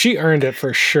 She earned it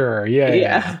for sure.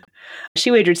 Yeah. She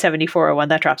wagered 7,401.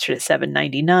 That drops her to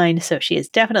 799. So she is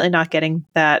definitely not getting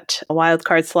that wild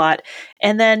card slot.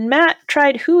 And then Matt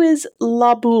tried who is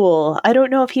La Boule. I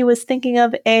don't know if he was thinking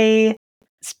of a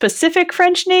specific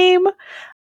French name,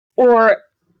 or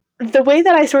the way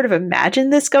that I sort of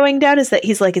imagine this going down is that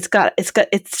he's like,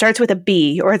 it starts with a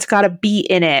B, or it's got a B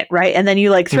in it, right? And then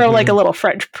you throw like a little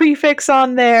French prefix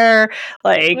on there.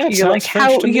 You're like,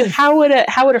 how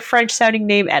would a French sounding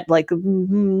name at like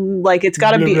it's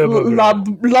got to be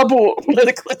La Boule.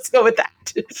 Let's go with that.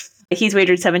 He's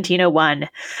wagered 1,701,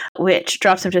 which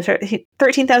drops him to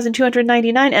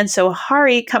 13,299. And so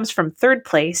Hari comes from third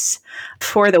place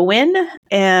for the win.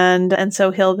 And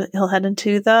so he'll head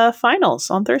into the finals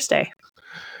on Thursday.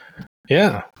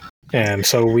 Yeah. And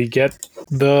so we get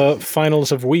the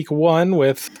finals of week 1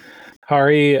 with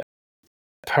Hari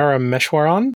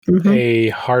Parameshwaran, a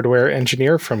hardware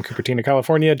engineer from Cupertino,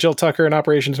 California, Jill Tucker, an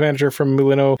operations manager from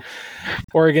Mulino,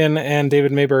 Oregon, and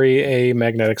David Maybury, a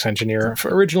magnetics engineer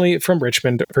originally from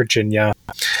Richmond, Virginia.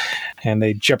 And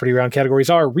the Jeopardy round categories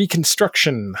are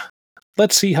Reconstruction.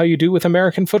 Let's see how you do with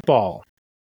American football.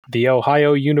 The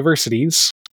Ohio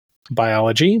Universities,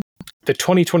 Biology, the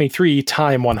 2023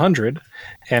 Time 100,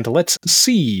 and Let's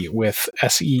See with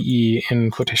SEE in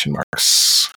quotation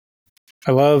marks.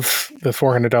 I love the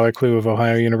 $400 clue of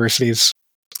Ohio Universities.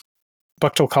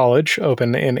 Buckle College,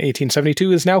 opened in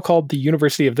 1872, is now called the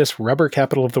University of this rubber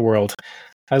capital of the world.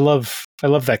 I love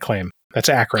that claim. That's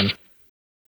Akron.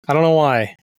 I don't know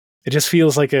why. It just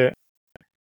feels like I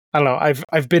don't know.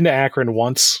 I've been to Akron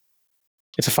once.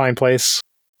 It's a fine place.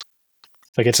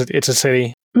 Like it's a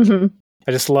city. Mm-hmm.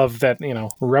 I just love that,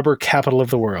 rubber capital of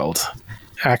the world,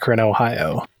 Akron,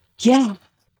 Ohio. Yeah.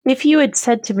 If you had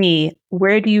said to me,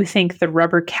 where do you think the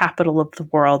rubber capital of the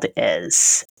world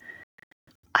is?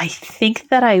 I think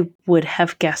that I would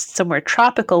have guessed somewhere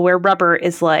tropical where rubber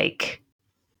is like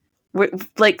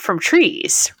from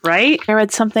trees, right? I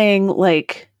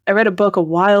read a book a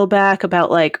while back about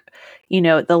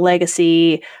the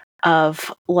legacy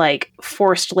of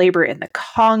forced labor in the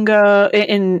Congo,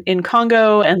 in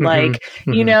Congo, and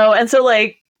and so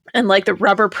and the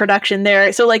rubber production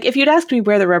there. So if you'd asked me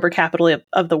where the rubber capital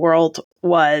of the world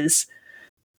was,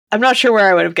 I'm not sure where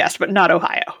I would have guessed, but not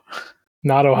Ohio.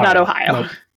 Not Ohio. Not Ohio.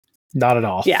 Nope. Not at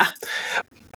all. Yeah.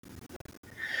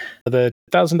 The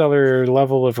 $1,000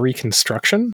 level of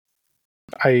Reconstruction.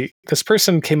 This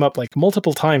person came up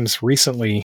multiple times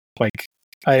recently.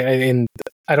 I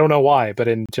don't know why, but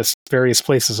in just various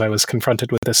places I was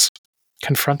confronted with this.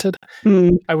 Confronted?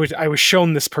 I was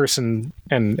shown this person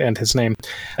and his name.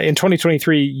 In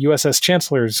 2023, USS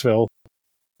Chancellorsville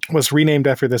was renamed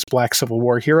after this Black Civil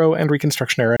War hero and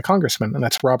Reconstruction era congressman, and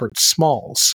that's Robert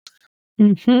Smalls.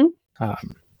 Mm-hmm.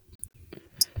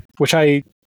 Which I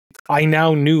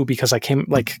now knew because I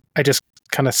just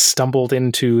kind of stumbled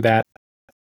into that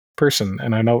person,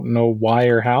 and I don't know why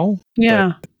or how.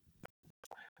 Yeah.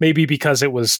 Maybe because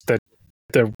it was the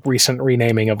recent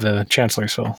renaming of the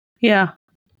Chancellorsville. Yeah.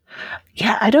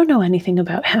 Yeah, I don't know anything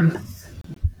about him.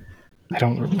 I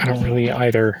don't really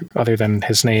either, other than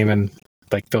his name and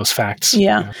those facts.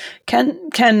 Yeah. Ken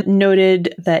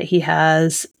noted that he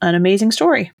has an amazing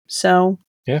story. So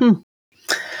yeah.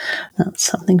 That's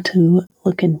something to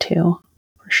look into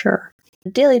for sure.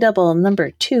 Daily Double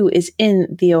number 2 is in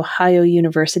the Ohio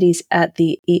Universities at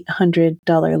the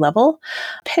 $800 level.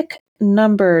 Pick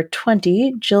number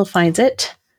 20, Jill finds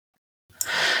it.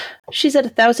 She's at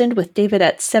 1,000 with David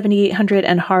at 7,800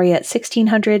 and Hari at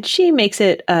 1,600. She makes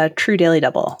it a true daily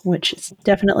double, which is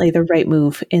definitely the right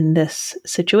move in this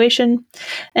situation,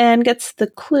 and gets the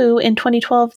clue. In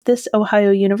 2012, this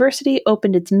Ohio University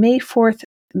opened its May 4th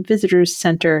Visitors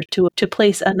Center to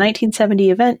place a 1970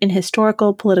 event in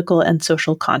historical, political, and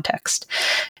social context.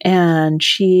 And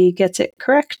she gets it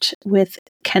correct with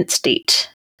Kent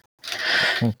State.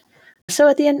 So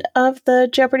at the end of the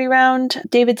Jeopardy round,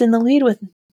 David's in the lead with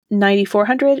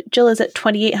 9,400. Jill is at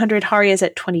 2,800. Hari is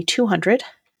at 2,200.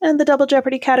 And the double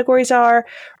Jeopardy categories are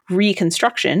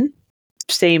Reconstruction,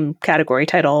 same category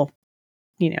title,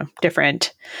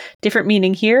 different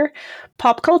meaning here.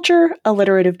 Pop culture,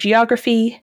 alliterative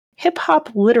geography, hip hop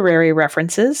literary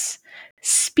references,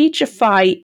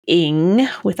 speechifying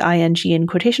with ing in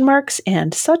quotation marks,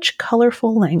 and such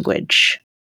colorful language.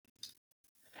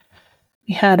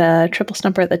 We had a triple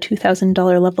stumper at the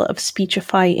 $2,000 level of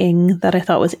speechifying that I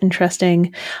thought was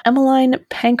interesting. Emmeline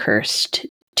Pankhurst.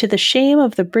 To the shame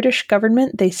of the British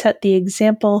government, they set the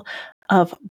example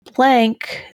of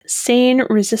blank, sane,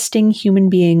 resisting human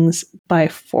beings by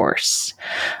force.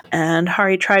 And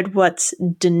Hari tried what's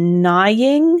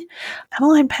denying.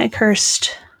 Emmeline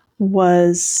Pankhurst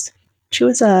was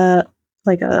a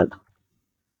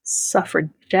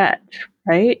suffragette,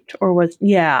 right? Or was,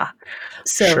 yeah.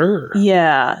 So, sure.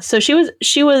 Yeah. So she was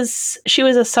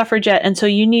a suffragette. And so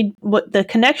what the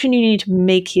connection you need to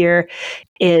make here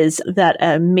is that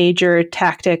a major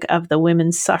tactic of the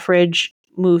women's suffrage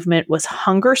movement was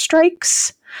hunger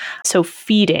strikes. So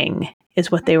feeding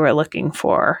is what they were looking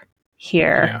for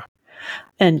here. Yeah.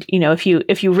 And if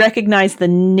you recognize the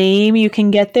name, you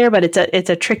can get there, but it's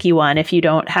a tricky one if you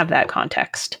don't have that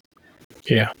context.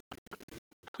 Yeah.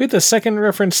 We had the second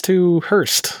reference to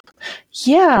Hearst.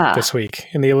 Yeah. This week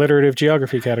in the alliterative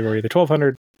geography category, the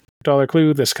 $1,200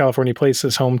 clue. This California place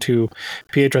is home to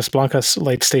Piedras Blancas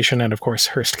Light Station and, of course,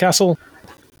 Hearst Castle.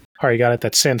 Hari got it.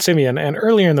 That's San Simeon. And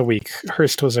earlier in the week,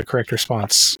 Hearst was a correct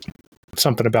response.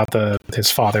 something about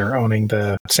his father owning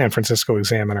the San Francisco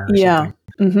Examiner or Yeah.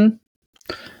 something.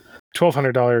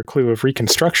 $1,200 clue of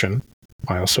reconstruction.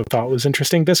 I also thought was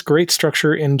interesting. This great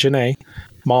structure in Janae,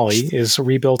 Mali, is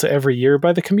rebuilt every year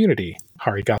by the community.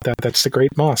 Hari got that. That's the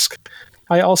Great Mosque.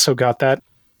 I also got that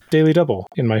daily double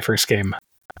in my first game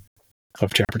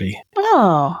of Jeopardy.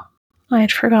 Oh, I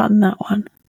had forgotten that one.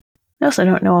 I also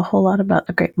don't know a whole lot about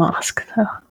the Great Mosque, so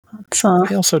that's,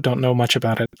 I also don't know much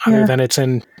about it, other than it's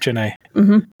in Janae.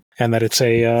 And that it's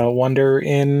a wonder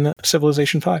in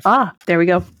Civilization 5. Ah, there we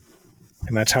go.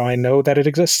 And that's how I know that it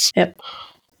exists. Yep.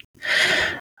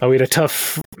 We had a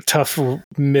tough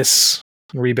miss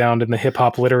rebound in the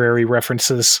hip-hop literary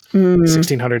references.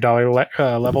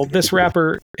 $1,600 level. This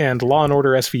rapper and Law &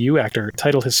 Order SVU actor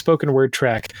titled his spoken word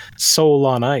track Soul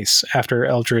on Ice after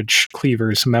Eldridge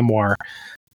Cleaver's memoir.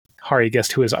 Hari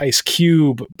guessed who is Ice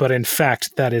Cube, but in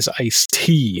fact, that is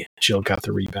Ice-T. Jill got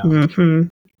the rebound.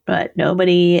 But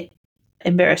nobody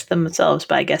embarrassed themselves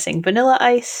by guessing Vanilla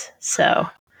Ice, so...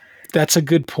 That's a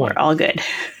good point. We're all good.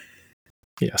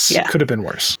 Yes, could have been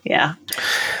worse. Yeah.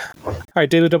 All right,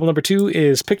 daily double number 2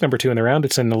 is pick number 2 in the round.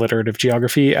 It's in alliterative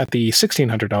geography at the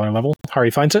 $1,600 level.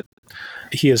 Hari finds it.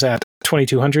 He is at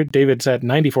 2,200. David's at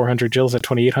 9,400. Jill's at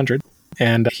 2,800.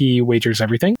 And he wagers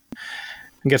everything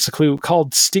and gets the clue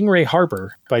called Stingray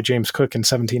Harbor by James Cook in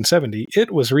 1770.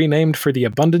 It was renamed for the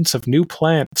abundance of new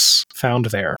plants found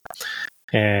there.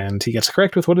 And he gets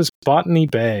correct with what is Botany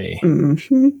Bay.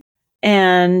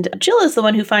 And Jill is the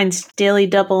one who finds daily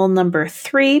double number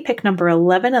 3, pick number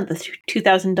 11 at the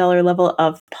 $2,000 level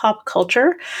of pop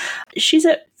culture. She's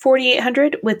at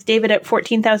 4,800 with David at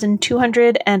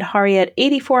 14,200 and Hari at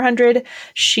 8,400.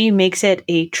 She makes it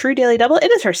a true daily double.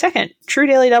 It is her second true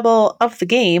daily double of the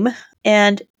game.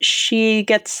 And she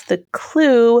gets the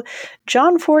clue.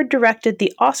 John Ford directed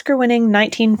the Oscar-winning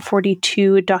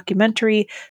 1942 documentary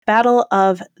Battle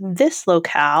of This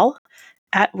Locale,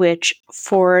 at which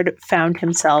Ford found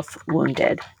himself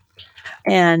wounded.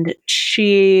 And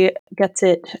she gets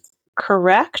it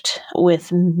correct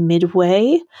with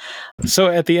Midway. So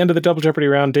at the end of the Double Jeopardy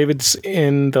round, David's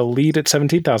in the lead at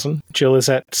 17,000. Jill is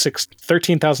at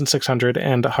 13,600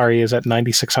 and Hari is at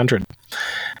 9,600.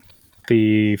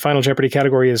 The final Jeopardy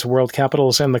category is world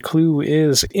capitals, and the clue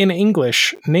is, in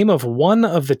English, name of one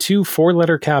of the 2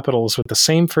 four-letter capitals with the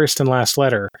same first and last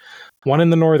letter, one in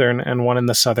the northern and one in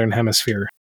the southern hemisphere.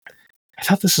 I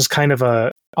thought this was kind of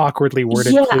a awkwardly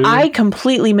worded clue. Yeah, I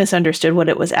completely misunderstood what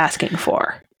it was asking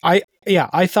for. I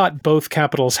thought both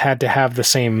capitals had to have the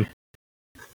same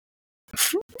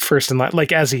first and last,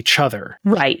 like as each other.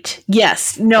 Right.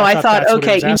 Yes. No, I thought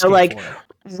okay, like for.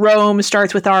 Rome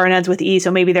starts with R and ends with E,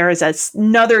 so maybe there is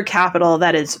another capital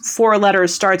that is 4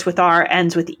 letters, starts with R,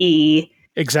 ends with E.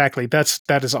 Exactly. That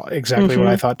is exactly what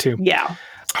I thought too. Yeah.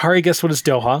 Hari guessed what is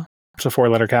Doha. It's a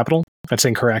 4-letter capital. That's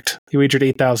incorrect. He wagered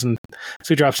 8,000, so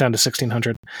he drops down to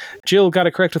 1,600. Jill got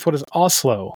it correct with what is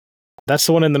Oslo. That's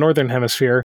the one in the northern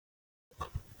hemisphere.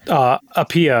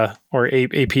 Apia, or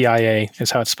APIA,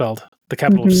 is how it's spelled. The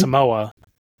capital of Samoa,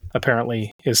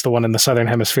 apparently, is the one in the southern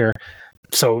hemisphere.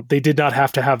 So they did not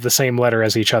have to have the same letter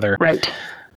as each other. Right.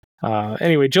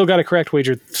 Anyway, Jill got it correct,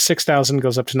 wagered 6,000,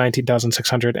 goes up to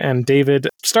 19,600, and David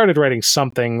started writing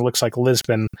something, looks like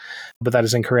Lisbon, but that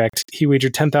is incorrect. He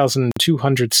wagered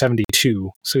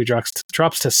 10,272, so he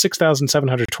drops to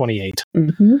 6,728.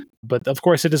 But of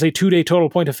course, it is a 2-day total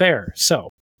point affair, so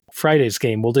Friday's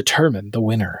game will determine the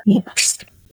winner. Yes.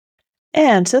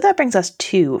 And so that brings us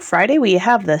to Friday. We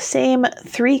have the same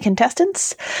 3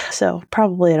 contestants, so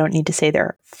probably I don't need to say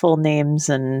their full names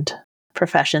and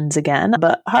professions again,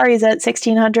 but Hari's at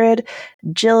 1,600,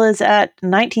 Jill is at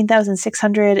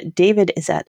 19,600, David is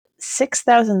at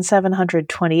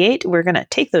 6,728. We're going to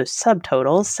take those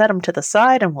subtotals, set them to the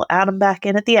side, and we'll add them back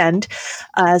in at the end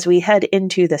as we head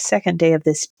into the second day of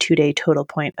this 2-day total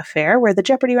point affair, where the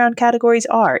Jeopardy round categories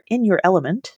are In Your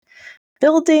Element,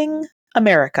 Building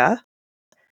America,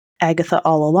 Agatha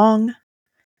All Along,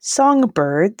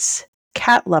 Songbirds,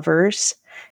 Cat Lovers,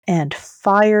 and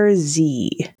Fire Z.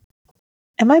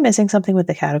 Am I missing something with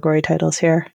the category titles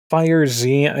here? Fire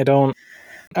Z,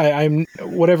 I'm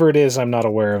whatever it is, I'm not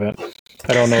aware of it.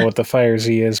 I don't know what the Fire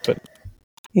Z is, but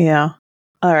yeah.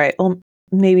 All right. Well,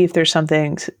 maybe if there's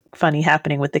something funny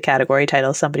happening with the category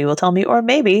titles, somebody will tell me, or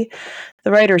maybe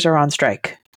the writers are on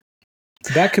strike.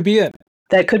 That could be it.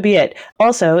 That could be it.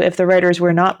 Also, if the writers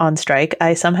were not on strike,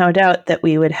 I somehow doubt that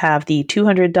we would have the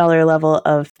 $200 level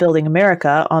of Building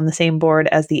America on the same board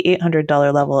as the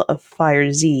 $800 level of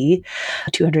Fire Z.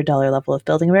 The $200 level of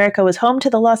Building America was home to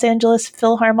the Los Angeles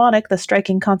Philharmonic. The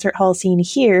striking concert hall scene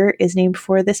here is named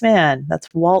for this man.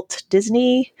 That's Walt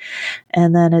Disney.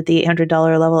 And then at the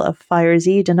 $800 level of Fire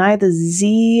Z, deny the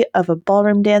Z of a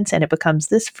ballroom dance, and it becomes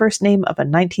this first name of a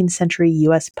 19th century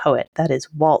U.S. poet. That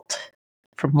is Walt.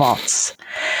 From Waltz.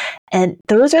 And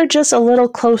those are just a little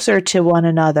closer to one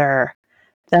another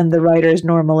than the writers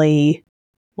normally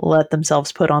let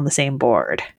themselves put on the same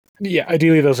board. Yeah,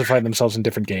 ideally those would find themselves in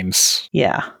different games.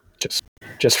 Yeah.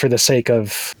 Just for the sake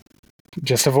of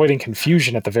just avoiding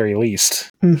confusion at the very least.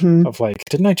 Mm-hmm. Of like,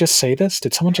 didn't I just say this?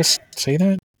 Did someone just say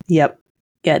that? Yep.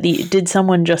 Yeah, the did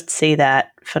someone just say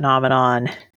that phenomenon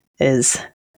is...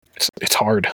 It's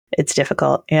hard. It's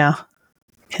difficult, yeah.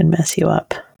 Can mess you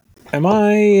up. Am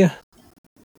I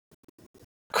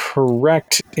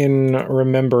correct in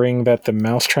remembering that the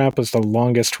Mousetrap was the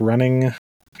longest running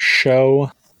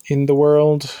show in the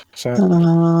world?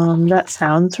 That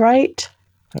sounds right.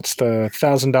 That's the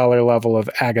 $1,000 level of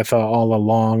Agatha all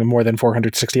along. More than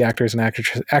 460 actors and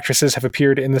actresses have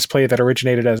appeared in this play that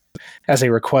originated as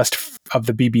a request of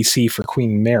the BBC for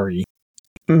Queen Mary.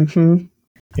 Mm-hmm.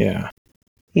 Yeah.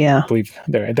 Yeah. I believe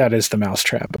that is the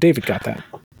Mousetrap. David got that.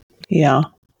 Yeah.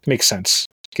 Makes sense,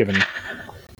 given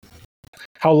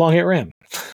how long it ran.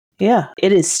 Yeah,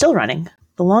 it is still running.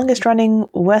 The longest running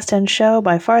West End show,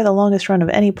 by far the longest run of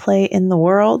any play in the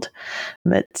world.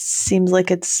 It seems like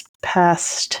it's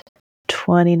past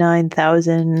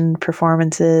 29,000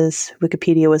 performances.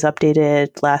 Wikipedia was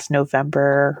updated last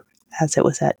November as it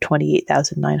was at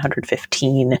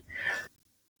 28,915.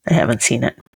 I haven't seen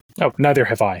it. Oh, neither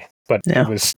have I, but Yeah. It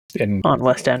was on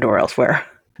West End or elsewhere.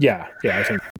 Yeah,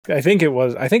 I think it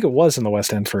was in the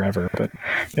West End forever, but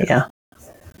yeah.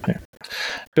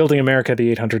 Building America,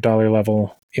 the $800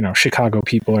 level, Chicago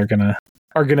people are gonna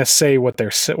say what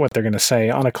they're gonna say.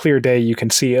 On a clear day, you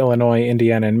can see Illinois,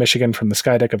 Indiana, and Michigan from the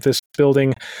skydeck of this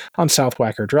building on South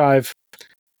Wacker Drive.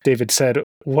 David said,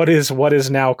 "What is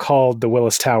now called the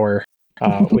Willis Tower,"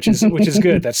 which is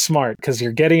good. That's smart because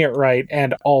you're getting it right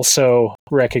and also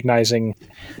recognizing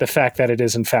the fact that it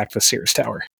is in fact the Sears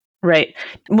Tower. Right.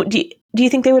 Do you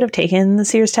think they would have taken the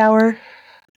Sears Tower?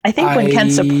 I think when Ken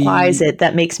supplies it,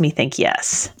 that makes me think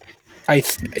yes. I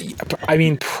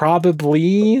mean,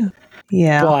 probably.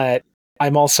 Yeah. But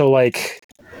I'm also like,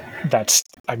 that's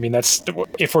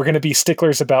if we're going to be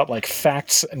sticklers about like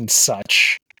facts and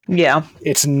such. Yeah.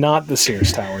 It's not the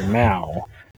Sears Tower now.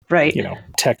 Right.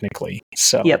 Technically.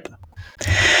 So. Yep.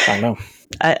 I don't know.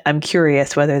 I'm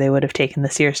curious whether they would have taken the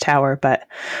Sears Tower, but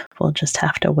we'll just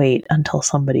have to wait until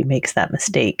somebody makes that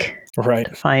mistake. Right.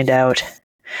 To find out.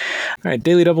 All right.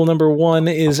 Daily Double number 1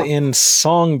 is in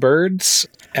Songbirds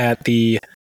at the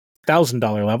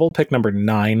 $1,000 level. Pick number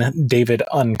 9. David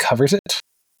uncovers it.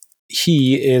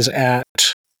 He is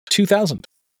at 2,000.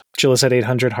 Jill is at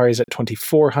 800. Hari's at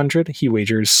 2,400. He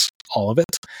wagers all of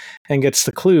it and gets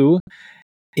the clue.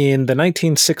 In the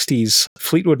 1960s,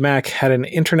 Fleetwood Mac had an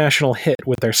international hit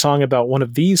with their song about one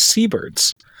of these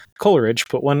seabirds. Coleridge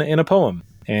put one in a poem,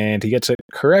 and he gets it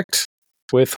correct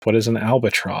with what is an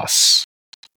albatross.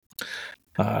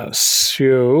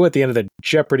 So at the end of the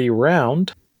Jeopardy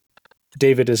round,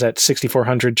 David is at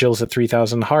 6,400, Jill's at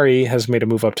 3,000, Hari has made a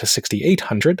move up to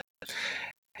 6,800.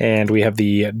 And we have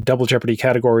the Double Jeopardy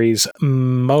categories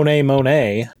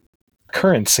Monet,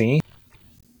 currency,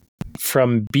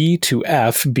 from B to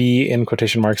F, B in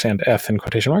quotation marks and F in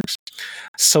quotation marks,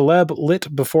 celeb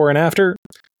lit before and after,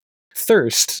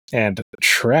 thirst, and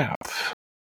trap.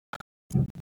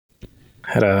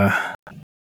 Had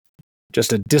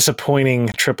just a disappointing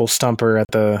triple stumper at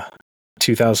the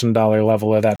 $2,000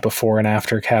 level of that before and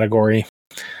after category.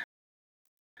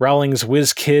 Rowling's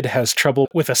Whiz Kid has trouble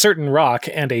with a certain rock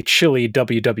and a chilly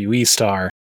WWE star.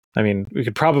 I mean, we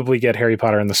could probably get Harry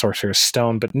Potter and the Sorcerer's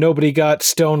Stone, but nobody got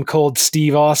Stone Cold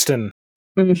Steve Austin.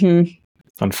 Mm-hmm.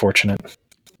 Unfortunate.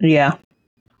 Yeah.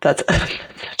 That's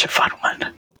such a fun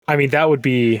one. I mean, that would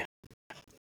be...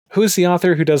 Who's the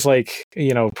author who does, like,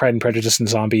 Pride and Prejudice and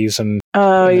Zombies and...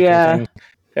 Oh, yeah.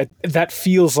 That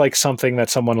feels like something that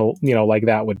someone, like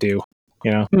that would do,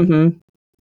 Mm-hmm.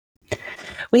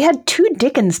 We had 2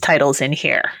 Dickens titles in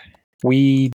here.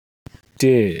 We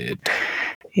did.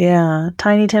 Yeah.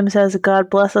 Tiny Tim says, God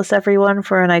bless us, everyone,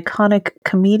 for an iconic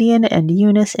comedian and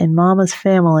Eunice in Mama's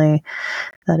Family.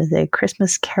 That is a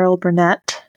Christmas Carol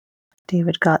Burnett.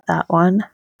 David got that one.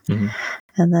 Mm-hmm.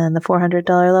 And then the $400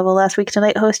 level Last Week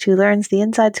Tonight host who learns the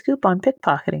inside scoop on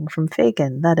pickpocketing from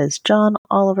Fagin. That is John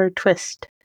Oliver Twist.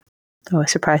 I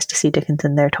was surprised to see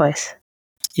Dickinson there twice.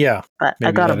 Yeah. But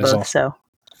I got them both, also.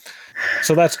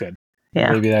 So that's good.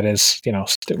 Yeah. Maybe that is,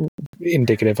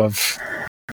 indicative of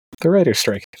the writer's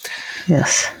strike.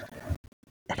 Yes.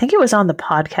 I think it was on the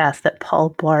podcast that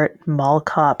Paul Blart Mall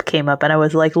Cop came up, and I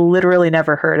was like, literally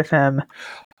never heard of him.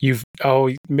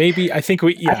 Maybe, I think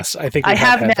we have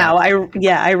now.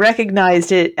 That. I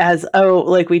recognized it as,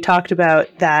 we talked about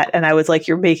that, and I was like,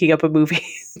 you're making up a movie.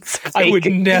 I would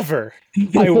never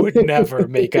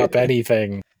make up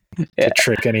anything to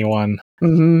trick anyone.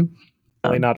 Mm-hmm.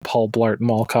 Really not Paul Blart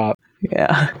Mall Cop.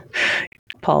 Yeah.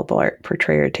 Paul Blart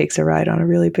portrayer takes a ride on a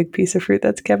really big piece of fruit.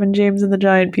 That's Kevin James and the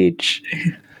Giant Peach.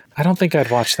 I don't think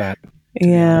I'd watch that.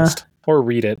 Yeah. Or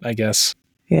read it, I guess.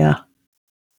 Yeah.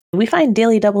 We find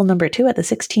Daily Double number 2 at the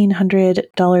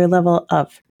 $1,600 level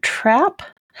of Trap.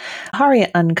 Hari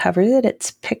uncovers it. It's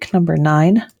pick number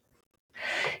 9.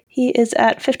 He is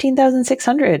at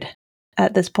 15,600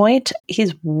 at this point.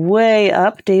 He's way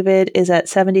up. David is at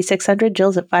 7,600.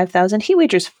 Jill's at 5,000. He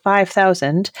wagers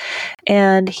 5,000,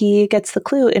 and he gets the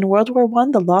clue. In World War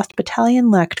I, the Lost Battalion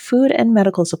lacked food and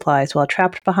medical supplies while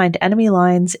trapped behind enemy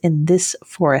lines in this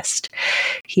forest.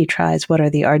 He tries what are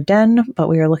the Ardennes, but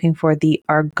we are looking for the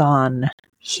Argonne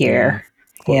here.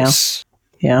 Yeah.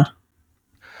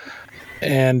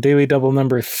 And Daily Double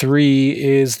number 3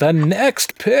 is the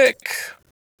next pick.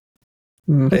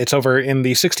 It's over in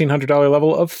the $1,600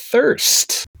 level of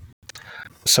Thirst.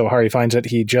 So Hari finds it.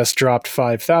 He just dropped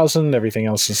 5,000. Everything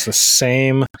else is the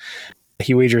same.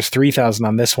 He wagers 3,000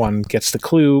 on this one, gets the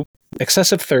clue.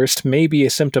 Excessive thirst may be a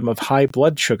symptom of high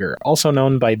blood sugar, also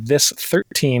known by this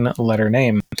 13-letter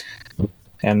name.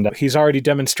 And he's already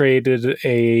demonstrated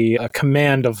a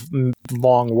command of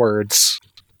long words.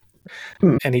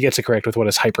 And he gets it correct with what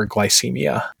is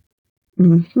hyperglycemia.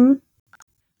 Mm-hmm.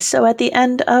 So at the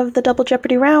end of the Double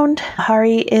Jeopardy round,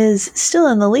 Hari is still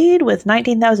in the lead with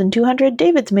 19,200.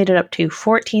 David's made it up to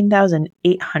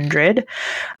 14,800.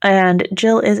 And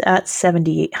Jill is at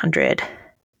 7,800.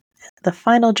 The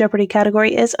final Jeopardy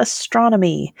category is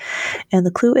astronomy. And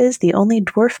the clue is the only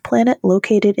dwarf planet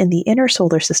located in the inner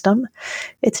solar system.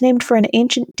 It's named for an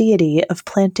ancient deity of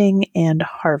planting and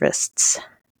harvests.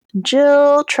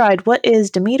 Jill tried what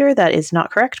is Demeter. That is not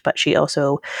correct, but she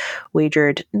also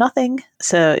wagered nothing.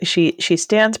 So she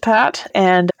stands pat,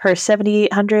 and her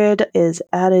 7,800 is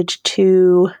added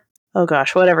to,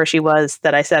 whatever she was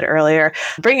that I said earlier,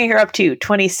 bringing her up to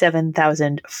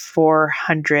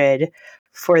 27,400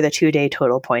 for the 2-day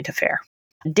total point affair.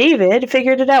 David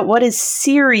figured it out. What is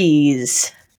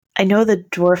Ceres? I know the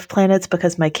dwarf planets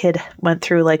because my kid went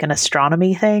through like an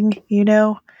astronomy thing,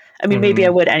 I mean, maybe I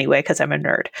would anyway because I'm a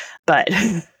nerd, but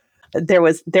there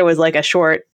was like a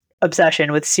short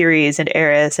obsession with Ceres and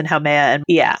Eris and Haumea, and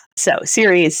yeah. So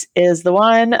Ceres is the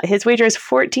one. His wager is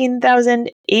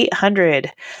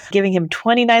 14,800, giving him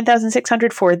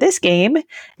 29,600 for this game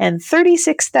and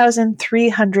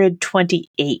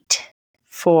 36,328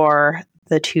 for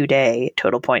the 2-day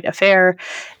total point affair.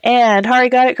 And Hari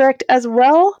got it correct as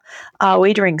well,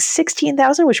 wagering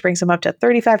 16,000, which brings him up to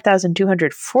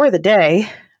 35,200 for the day.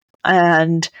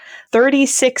 And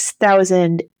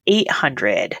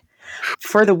 36,800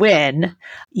 for the win.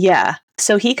 Yeah.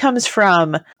 So he comes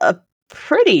from a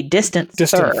pretty distant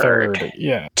third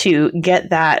to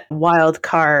get that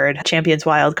Champions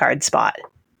wild card spot.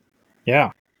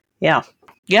 Yeah. Yeah.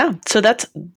 Yeah. So that's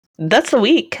the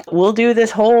week. We'll do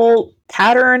this whole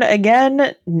pattern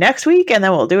again next week, and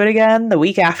then we'll do it again the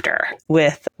week after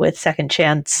with second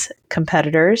chance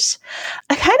competitors.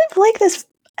 I kind of like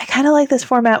this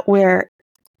format where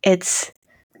it's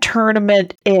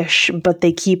tournament-ish, but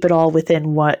they keep it all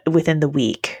within the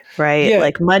week, right? Yeah.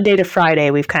 Like Monday to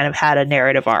Friday, we've kind of had a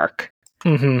narrative arc.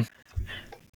 Mm-hmm.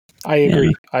 I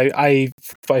agree. Yeah.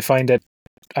 I find it,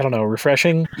 I don't know,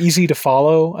 refreshing, easy to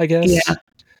follow, I guess. Yeah.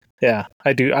 Yeah,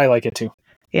 I do. I like it too.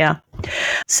 Yeah.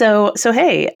 So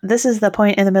hey, this is the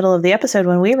point in the middle of the episode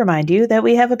when we remind you that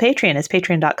we have a Patreon. It's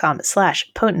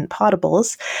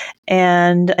patreon.com/potentpotables.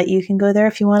 And you can go there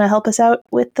if you want to help us out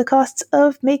with the costs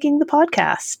of making the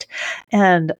podcast.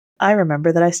 And I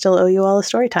remember that I still owe you all a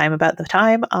story time about the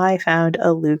time I found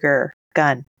a Luger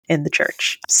gun in the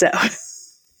church. So...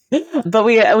 But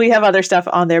we have other stuff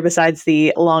on there besides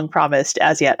the long promised,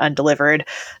 as yet undelivered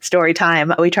story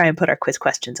time. We try and put our quiz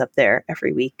questions up there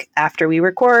every week after we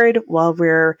record, while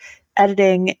we're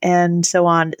editing and so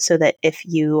on, so that if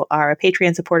you are a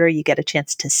Patreon supporter, you get a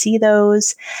chance to see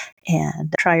those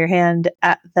and try your hand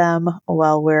at them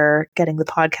while we're getting the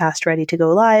podcast ready to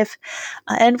go live.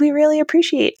 And we really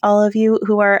appreciate all of you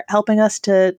who are helping us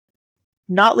to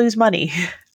not lose money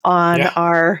on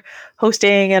our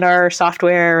hosting and our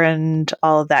software and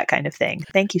all of that kind of thing.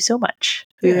 Thank you so much.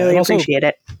 We really appreciate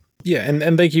it. Yeah,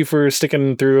 and thank you for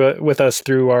sticking through with us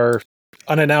through our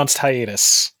unannounced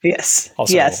hiatus. Yes.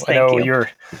 Also, yes, I know you.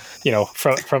 you're,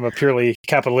 from a purely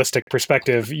capitalistic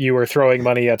perspective, you were throwing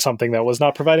money at something that was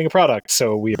not providing a product,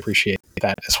 so we appreciate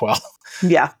that as well.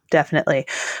 Yeah, definitely.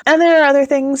 And there are other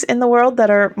things in the world that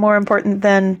are more important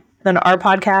than our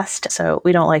podcast, so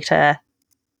we don't like to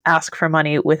ask for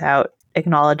money without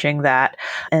acknowledging that,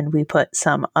 and we put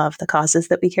some of the causes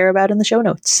that we care about in the show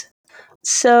notes.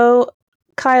 So,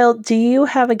 Kyle, do you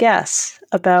have a guess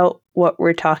about what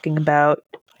we're talking about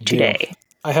today?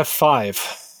 I have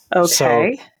 5. Okay.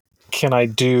 So can I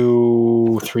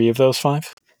do 3 of those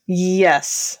 5?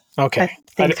 Yes. Okay. I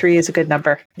think 3 is a good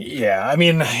number. Yeah, I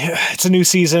mean, it's a new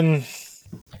season.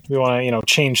 We want to,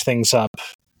 change things up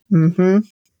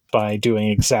by doing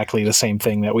exactly the same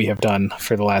thing that we have done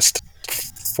for the last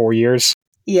 4 years.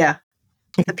 Yeah.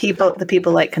 The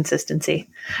people like consistency.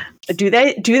 Do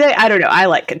they? I don't know. I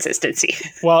like consistency.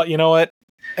 Well, you know what?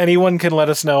 Anyone can let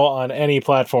us know on any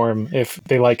platform if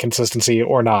they like consistency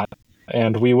or not.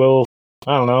 And we will,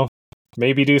 I don't know,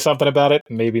 maybe do something about it,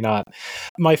 maybe not.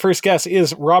 My first guess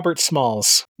is Robert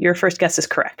Smalls. Your first guess is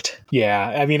correct.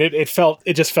 Yeah, I mean,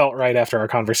 it just felt right after our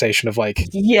conversation of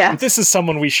yeah, this is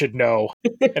someone we should know,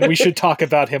 and we should talk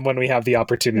about him when we have the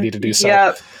opportunity to do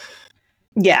so.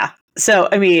 Yeah. So,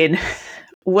 I mean,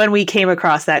 when we came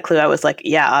across that clue, I was like,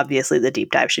 yeah, obviously the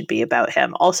deep dive should be about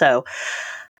him. Also,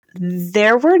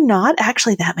 there were not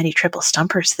actually that many triple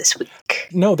stumpers this week.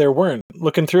 No, there weren't.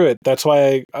 Looking through it, that's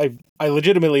why I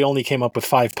legitimately only came up with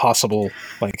 5 possible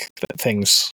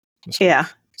things. Yeah.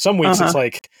 Some weeks it's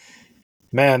like,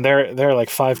 man, they're like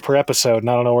 5 per episode, and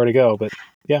I don't know where to go. But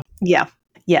yeah.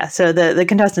 Yeah. So the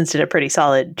contestants did a pretty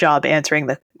solid job answering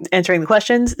the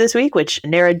questions this week, which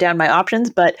narrowed down my options.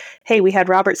 But hey, we had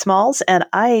Robert Smalls, and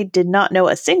I did not know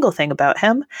a single thing about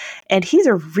him. And he's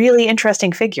a really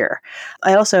interesting figure.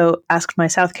 I also asked my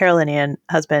South Carolinian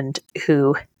husband,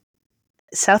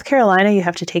 South Carolina, you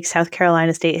have to take South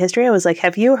Carolina state history. I was like,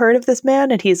 have you heard of this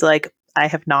man? And he's like, I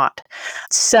have not.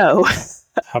 So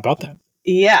how about that?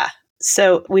 Yeah.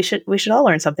 So we should all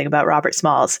learn something about Robert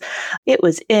Smalls. It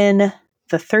was in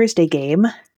the Thursday game,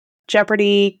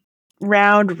 Jeopardy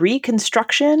round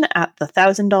Reconstruction at the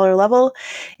 $1,000 level.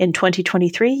 In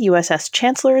 2023, USS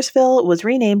Chancellorsville was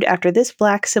renamed after this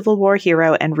Black Civil War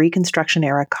hero and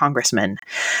Reconstruction-era congressman.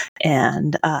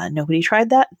 And nobody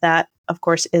tried that. That, of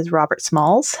course, is Robert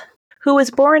Smalls, who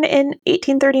was born in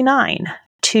 1839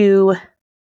 to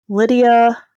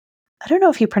Lydia. I don't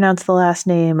know if you pronounce the last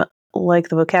name like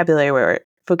the vocabulary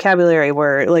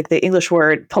word, like the English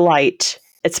word polite.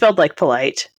 It's spelled like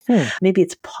polite. Maybe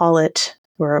it's Pollitt,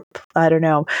 or I don't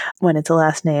know when it's a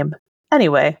last name.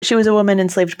 Anyway, she was a woman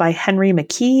enslaved by Henry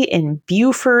McKee in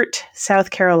Beaufort,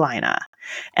 South Carolina.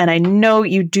 And I know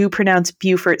you do pronounce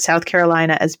Beaufort, South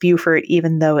Carolina as Beaufort,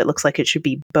 even though it looks like it should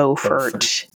be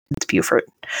Beaufort. It's Beaufort.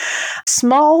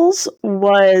 Smalls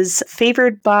was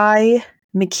favored by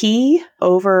McKee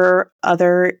over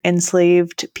other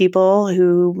enslaved people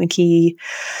who McKee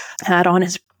had on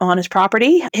his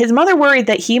property. His mother worried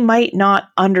that he might not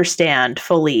understand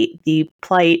fully the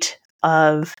plight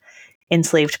of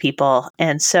enslaved people,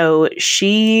 and so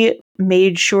she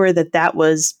made sure that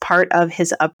was part of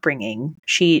his upbringing.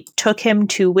 She took him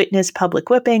to witness public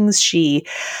whippings. She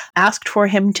asked for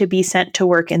him to be sent to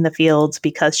work in the fields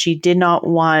because she did not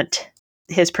want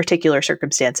his particular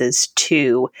circumstances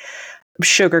to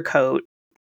sugarcoat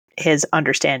his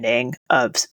understanding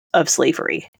of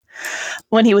slavery.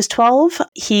 When he was 12,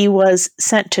 he was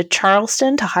sent to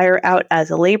Charleston to hire out as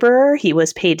a laborer. He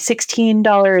was paid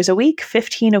 $16 a week,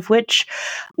 15 of which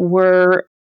were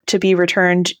to be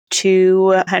returned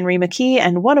to Henry McKee,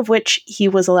 and one of which he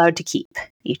was allowed to keep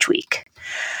each week.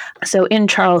 So in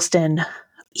Charleston,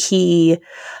 he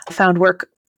found work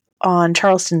on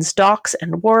Charleston's docks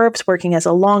and wharves, working as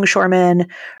a longshoreman,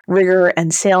 rigger,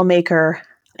 and sailmaker,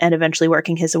 and eventually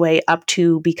working his way up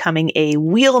to becoming a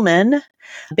wheelman,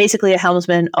 basically a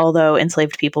helmsman, although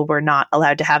enslaved people were not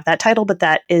allowed to have that title, but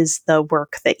that is the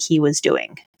work that he was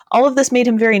doing. All of this made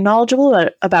him very knowledgeable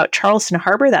about Charleston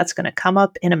Harbor. That's going to come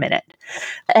up in a minute.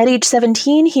 At age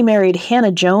 17, he married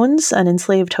Hannah Jones, an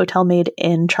enslaved hotel maid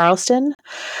in Charleston.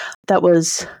 That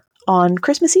was on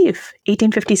Christmas Eve,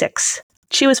 1856.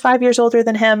 She was 5 years older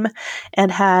than him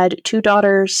and had 2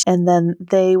 daughters, and then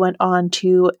they went on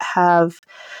to have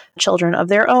children of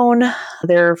their own.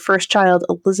 Their first child,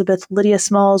 Elizabeth Lydia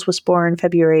Smalls, was born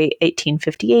February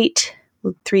 1858.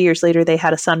 3 years later, they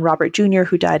had a son, Robert Jr.,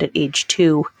 who died at age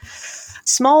 2.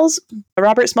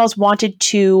 Robert Smalls wanted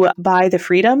to buy the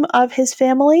freedom of his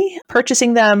family,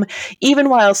 purchasing them even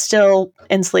while still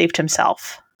enslaved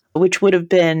himself, which would have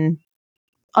been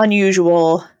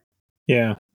unusual.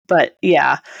 Yeah. But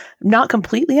yeah, not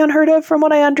completely unheard of from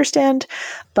what I understand.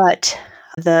 But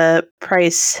the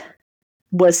price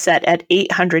was set at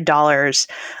 $800,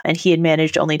 and he had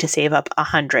managed only to save up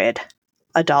 $100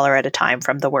 at a time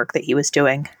from the work that he was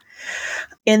doing.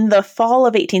 In the fall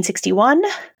of 1861,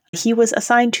 he was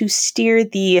assigned to steer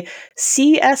the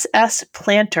CSS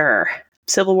Planter.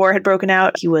 Civil War had broken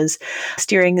out. He was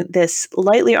steering this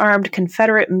lightly armed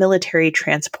Confederate military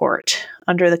transport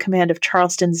under the command of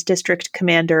Charleston's district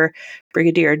commander,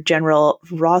 Brigadier General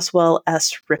Roswell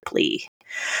S. Ripley.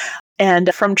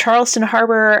 And from Charleston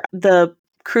Harbor, the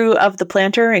crew of the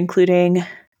Planter, including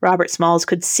Robert Smalls,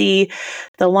 could see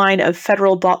the line of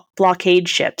Federal blockade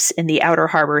ships in the outer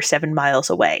harbor 7 miles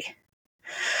away.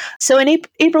 So in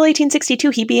April 1862,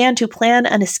 he began to plan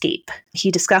an escape.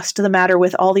 He discussed the matter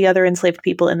with all the other enslaved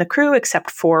people in the crew,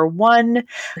 except for one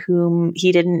whom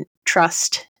he didn't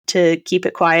trust to keep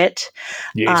it quiet.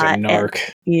 Yeah, he's a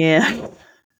narc. Yeah.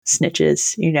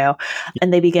 Snitches,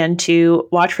 and they began to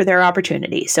watch for their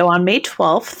opportunity. So on May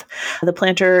 12th, the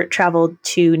Planter traveled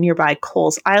to nearby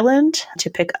Coles Island to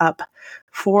pick up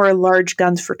 4 large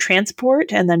guns for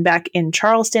transport. And then back in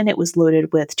Charleston, it was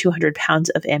loaded with 200 pounds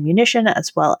of ammunition,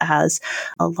 as well as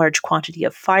a large quantity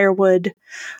of firewood.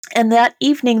 And that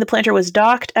evening, the Planter was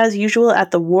docked as usual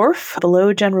at the wharf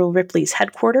below General Ripley's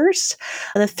headquarters.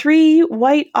 The 3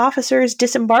 white officers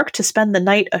disembarked to spend the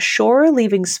night ashore,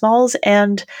 leaving Smalls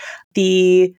and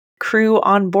the crew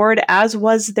on board, as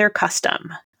was their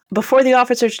custom. Before the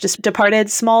officers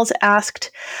departed, Smalls asked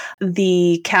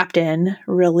the captain,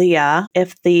 Relia,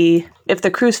 if the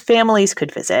crew's families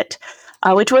could visit,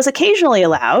 which was occasionally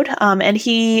allowed, and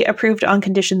he approved on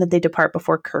condition that they depart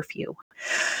before curfew.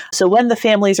 So when the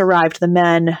families arrived, the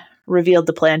men revealed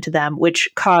the plan to them, which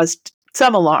caused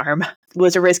some alarm. It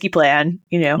was a risky plan,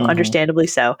 understandably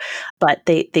so. But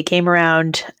they came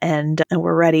around and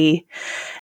were ready.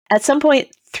 At some point,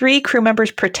 3 crew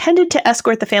members pretended to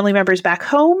escort the family members back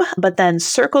home, but then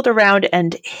circled around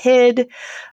and hid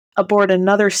aboard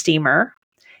another steamer.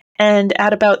 And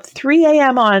at about 3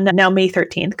 a.m. on now May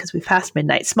 13th, because we've passed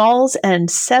midnight, Smalls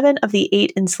and 7 of the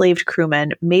 8 enslaved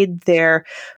crewmen made their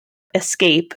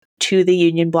escape to the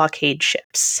Union blockade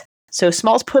ships. So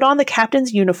Smalls put on the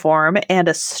captain's uniform and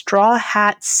a straw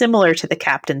hat similar to the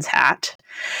captain's hat.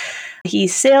 He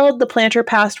sailed the Planter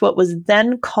past what was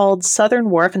then called Southern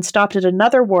Wharf and stopped at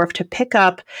another wharf to pick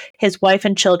up his wife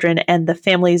and children and the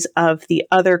families of the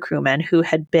other crewmen who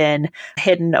had been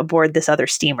hidden aboard this other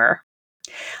steamer.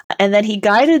 And then he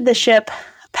guided the ship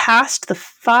past the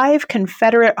 5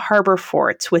 Confederate harbor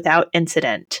forts without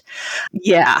incident.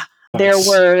 Yeah, nice.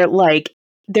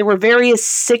 There were various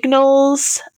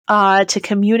signals to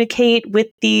communicate with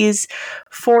these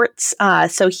forts.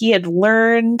 So he had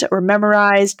learned or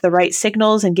memorized the right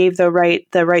signals and gave the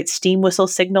right steam whistle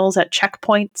signals at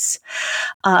checkpoints.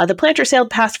 The Planter sailed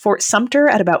past Fort Sumter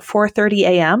at about 4:30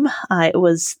 a.m. It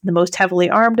was the most heavily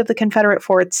armed of the Confederate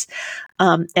forts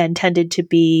and tended to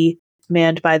be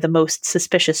manned by the most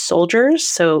suspicious soldiers,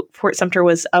 so Fort Sumter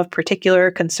was of particular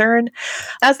concern.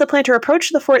 As the Planter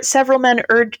approached the fort, several men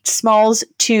urged Smalls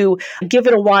to give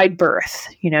it a wide berth,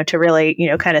 to really,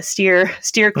 kind of steer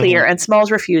clear, mm-hmm. And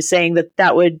Smalls refused, saying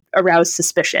that would arouse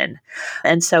suspicion.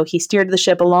 And so he steered the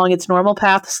ship along its normal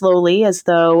path slowly, as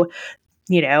though,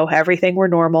 everything were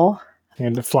normal.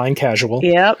 And flying casual.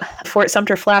 Yep. Fort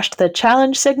Sumter flashed the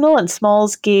challenge signal, and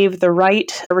Smalls gave the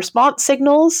right response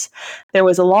signals. There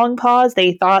was a long pause.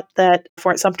 They thought that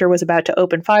Fort Sumter was about to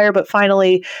open fire, but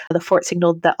finally the fort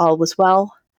signaled that all was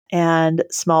well, and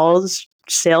Smalls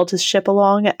sailed his ship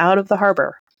along out of the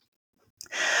harbor.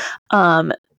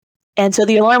 And so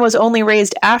the alarm was only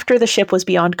raised after the ship was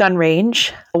beyond gun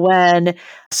range, when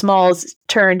Smalls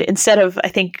turned, instead of, I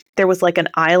think there was like an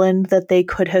island that they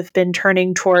could have been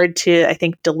turning toward to, I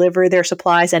think, deliver their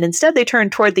supplies. And instead they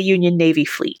turned toward the Union Navy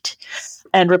fleet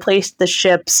and replaced the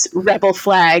ship's rebel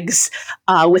flags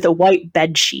with a white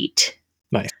bed sheet.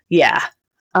 Nice. Yeah.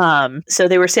 So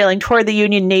they were sailing toward the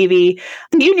Union Navy.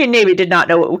 The Union Navy did not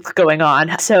know what was going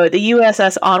on. So the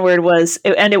USS Onward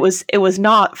it was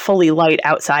not fully light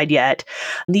outside yet.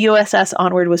 The USS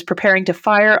Onward was preparing to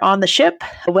fire on the ship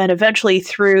when eventually,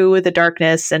 through the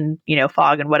darkness and,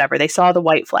 fog and whatever, they saw the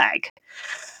white flag.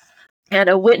 And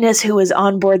a witness who was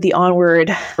on board the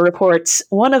Onward reports,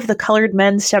 one of the colored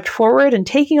men stepped forward and,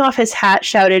 taking off his hat,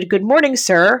 shouted, "Good morning,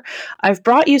 sir. I've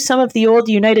brought you some of the old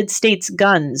United States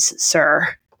guns, sir."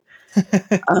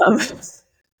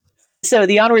 So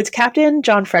the Onward's captain,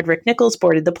 John Frederick Nichols,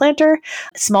 boarded the Planter.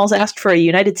 Smalls asked for a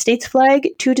United States flag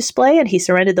to display, and he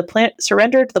surrendered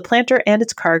the Planter and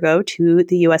its cargo to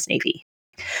the U.S. Navy.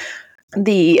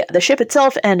 The ship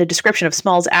itself and a description of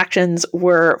Smalls' actions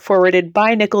were forwarded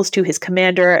by Nichols to his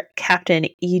commander, Captain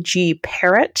E.G.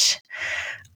 Parrott.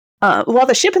 While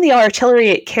the ship and the artillery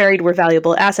it carried were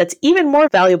valuable assets, even more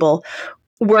valuable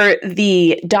were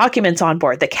the documents on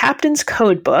board, the captain's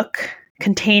code book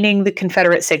containing the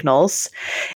Confederate signals,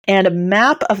 and a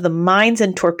map of the mines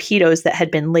and torpedoes that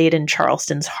had been laid in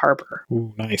Charleston's harbor.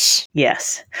 Ooh, nice.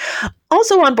 Yes.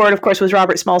 Also on board, of course, was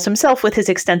Robert Smalls himself with his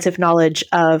extensive knowledge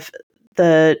of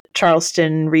the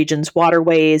Charleston region's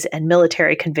waterways and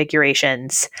military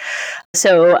configurations.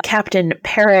 So Captain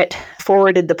Parrott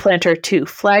forwarded the Planter to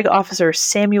Flag Officer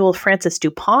Samuel Francis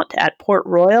DuPont at Port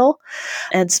Royal,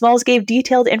 and Smalls gave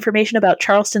detailed information about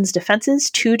Charleston's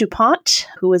defenses to DuPont,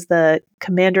 who was the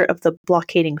commander of the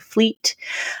blockading fleet.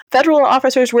 Federal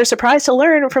officers were surprised to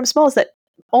learn from Smalls that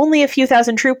only a few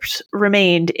thousand troops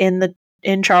remained in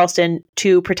Charleston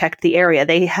to protect the area.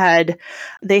 They had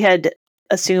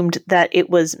assumed that it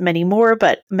was many more,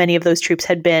 but many of those troops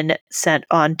had been sent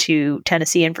on to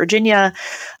Tennessee and Virginia.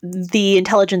 The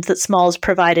intelligence that Smalls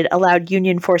provided allowed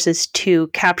Union forces to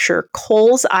capture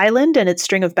Coles Island and its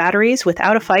string of batteries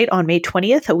without a fight on May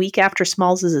 20th, a week after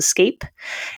Smalls' escape.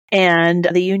 And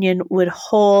the Union would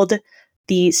hold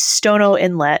the Stono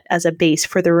Inlet as a base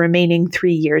for the remaining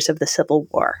 3 years of the Civil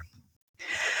War.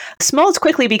 Smalls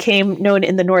quickly became known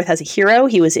in the North as a hero.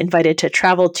 He was invited to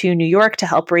travel to New York to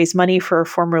help raise money for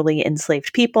formerly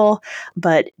enslaved people,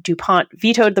 but DuPont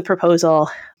vetoed the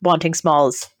proposal, wanting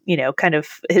Smalls, kind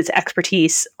of his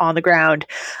expertise on the ground.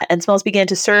 And Smalls began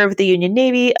to serve the Union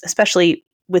Navy, especially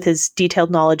with his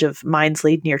detailed knowledge of mines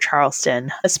laid near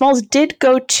Charleston. Smalls did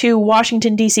go to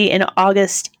Washington, D.C. in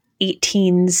August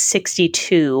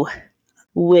 1862,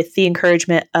 with the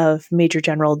encouragement of Major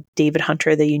General David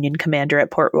Hunter, the Union commander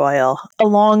at Port Royal,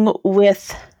 along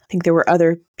with, I think there were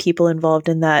other people involved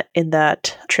in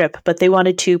that trip, but they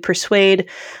wanted to persuade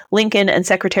Lincoln and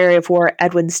Secretary of War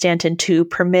Edwin Stanton to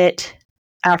permit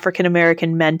African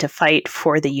American men to fight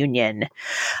for the Union.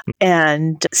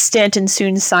 And Stanton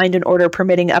soon signed an order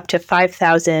permitting up to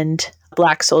 5,000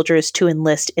 Black soldiers to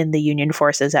enlist in the Union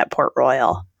forces at Port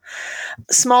Royal.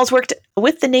 Smalls worked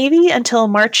with the Navy until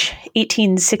March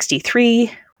 1863,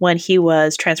 when he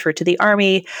was transferred to the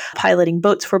Army, piloting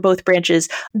boats for both branches.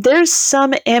 There's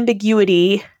some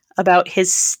ambiguity about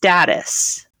his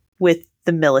status with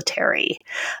the military,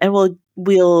 and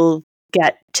we'll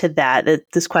get to that.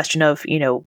 This question of,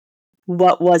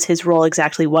 what was his role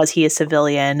exactly? Was he a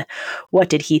civilian? What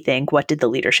did he think? What did the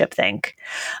leadership think?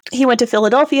 He went to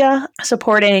Philadelphia,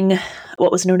 supporting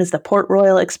what was known as the Port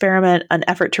Royal Experiment, an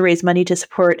effort to raise money to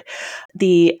support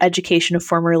the education of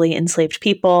formerly enslaved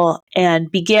people,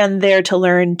 and began there to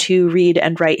learn to read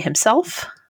and write himself.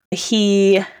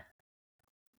 He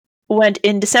went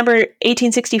in December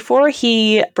 1864.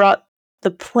 He brought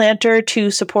the Planter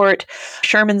to support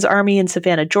Sherman's army in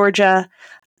Savannah, Georgia,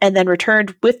 and then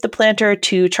returned with the Planter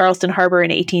to Charleston Harbor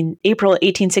in April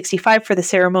 1865 for the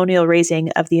ceremonial raising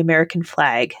of the American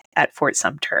flag at Fort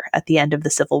Sumter at the end of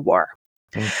the Civil War.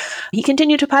 He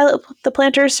continued to pilot the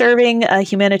Planter, serving a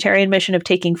humanitarian mission of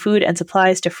taking food and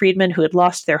supplies to freedmen who had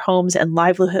lost their homes and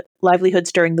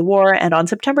livelihoods during the war, and on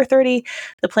September 30,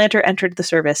 the Planter entered the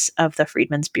service of the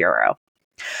Freedmen's Bureau.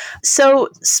 So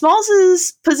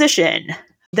Smalls' position.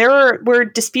 There were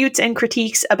disputes and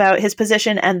critiques about his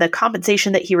position and the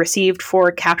compensation that he received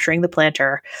for capturing the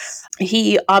Planter.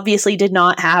 He obviously did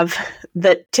not have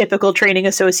the typical training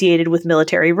associated with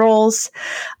military roles,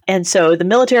 and so the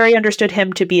military understood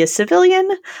him to be a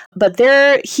civilian, but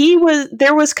there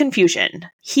was confusion.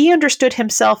 He understood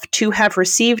himself to have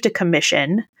received a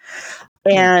commission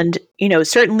and,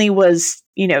 certainly was,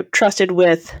 trusted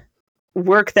with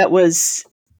work that was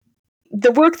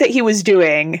the work that he was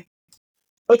doing.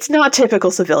 It's not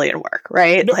typical civilian work,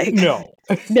 right? No.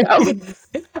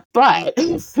 But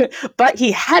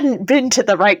he hadn't been to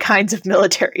the right kinds of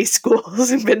military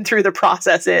schools and been through the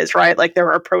processes, right? Like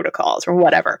there are protocols or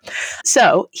whatever.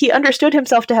 So he understood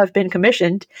himself to have been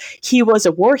commissioned. He was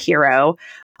a war hero.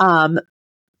 But,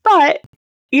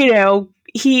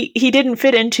 he didn't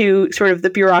fit into sort of the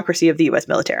bureaucracy of the U.S.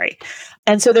 military.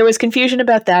 And so there was confusion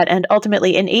about that. And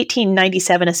ultimately, in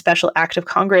 1897, a special act of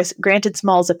Congress granted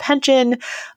Smalls a pension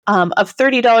of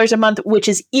 $30 a month, which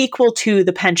is equal to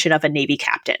the pension of a Navy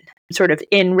captain, sort of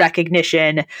in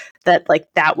recognition that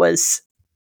that was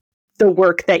the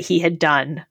work that he had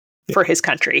done for his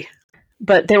country.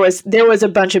 But there was a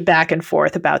bunch of back and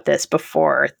forth about this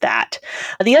before that.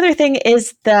 The other thing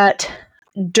is that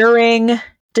during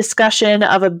discussion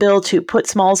of a bill to put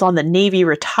Smalls on the Navy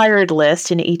retired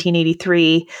list in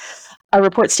 1883, a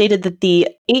report stated that the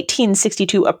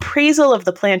 1862 appraisal of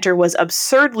the planter was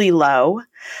absurdly low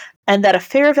and that a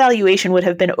fair valuation would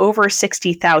have been over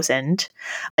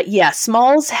 $60,000.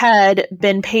 Smalls had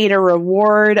been paid a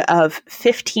reward of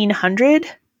 $1,500.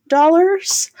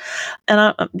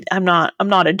 And I'm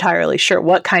not entirely sure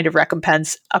what kind of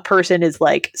recompense a person is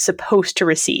like supposed to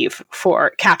receive for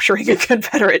capturing a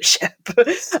Confederate ship,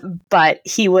 but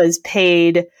he was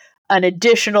paid an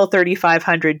additional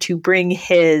 $3,500 to bring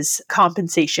his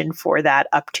compensation for that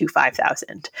up to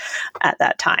 $5,000 at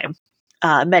that time.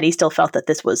 Many still felt that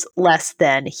this was less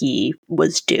than he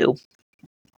was due.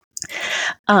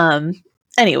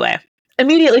 Anyway.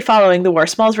 Immediately following the war,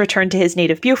 Smalls returned to his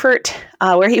native Beaufort,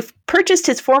 where he purchased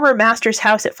his former master's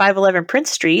house at 511 Prince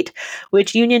Street,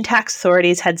 which Union tax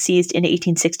authorities had seized in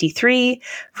 1863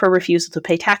 for refusal to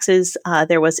pay taxes.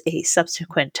 There was a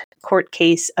subsequent court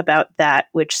case about that,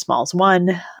 which Smalls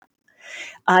won.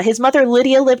 His mother,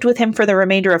 Lydia, lived with him for the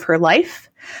remainder of her life.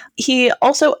 He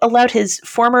also allowed his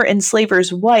former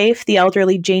enslaver's wife, the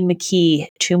elderly Jane McKee,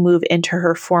 to move into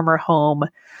her former home,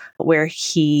 where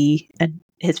he and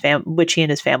his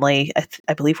family,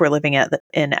 I believe, were living at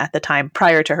the time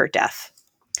prior to her death.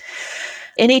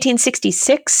 In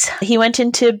 1866, he went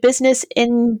into business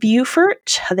in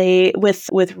Beaufort.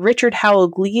 With Richard Howell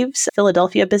Gleaves,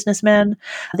 Philadelphia businessman.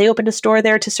 They opened a store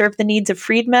there to serve the needs of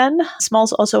freedmen.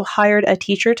 Smalls also hired a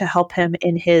teacher to help him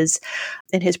in his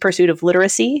pursuit of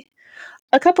literacy.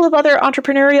 A couple of other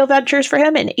entrepreneurial ventures for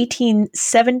him. In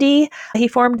 1870, he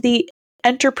formed the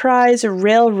Enterprise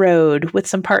Railroad with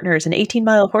some partners, an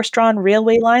 18-mile horse-drawn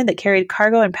railway line that carried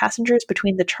cargo and passengers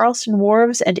between the Charleston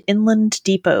wharves and inland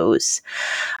depots.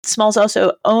 Smalls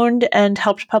also owned and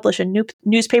helped publish a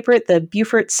newspaper, the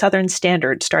Beaufort Southern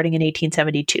Standard, starting in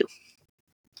 1872.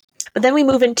 But then we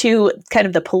move into kind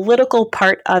of the political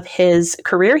part of his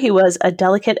career. He was a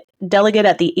delegate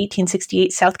at the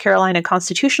 1868 South Carolina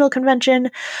Constitutional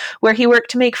Convention, where he worked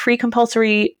to make free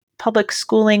compulsory public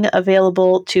schooling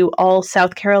available to all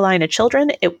South Carolina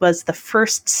children. It was the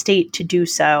first state to do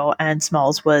so, and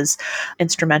Smalls was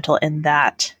instrumental in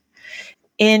that.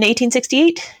 In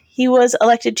 1868, he was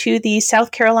elected to the South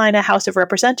Carolina House of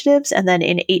Representatives, and then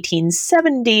in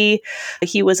 1870,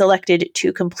 he was elected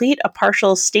to complete a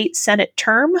partial state Senate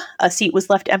term. A seat was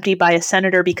left empty by a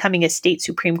senator becoming a state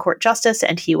Supreme Court justice,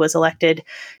 and he was elected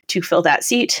to fill that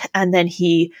seat, and then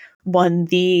he won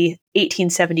the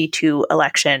 1872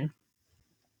 election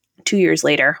 2 years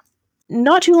later.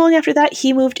 Not too long after that,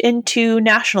 he moved into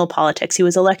national politics. He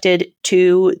was elected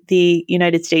to the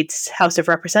United States House of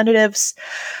Representatives,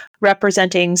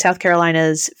 representing South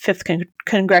Carolina's 5th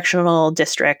Congressional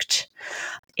District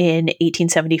in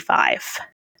 1875.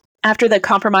 After the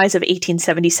Compromise of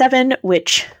 1877,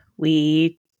 which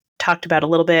we talked about a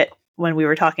little bit when we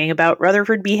were talking about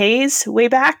Rutherford B. Hayes way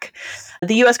back,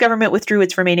 the U.S. government withdrew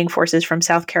its remaining forces from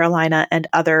South Carolina and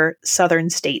other southern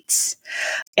states.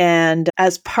 And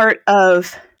as part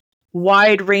of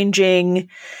wide-ranging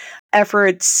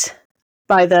efforts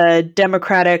by the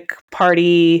Democratic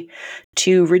Party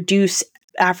to reduce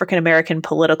African American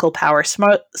political power,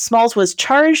 Smalls was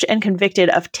charged and convicted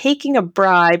of taking a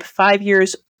bribe 5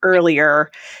 years earlier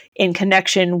in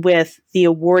connection with the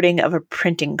awarding of a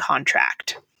printing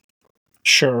contract.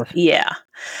 Sure. Yeah.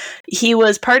 He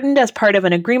was pardoned as part of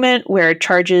an agreement where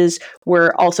charges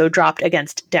were also dropped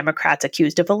against Democrats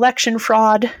accused of election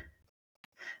fraud.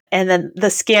 And then the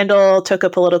scandal took a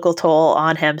political toll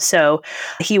on him. So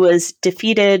he was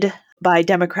defeated by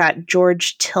Democrat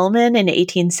George Tillman in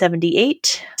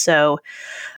 1878. So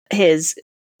his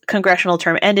congressional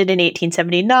term ended in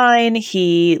 1879.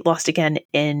 He lost again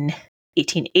in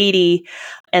 1880,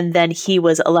 and then he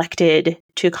was elected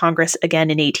to Congress again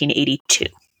in 1882.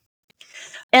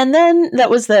 And then that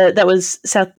was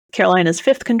South Carolina's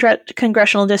 5th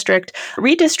congressional district.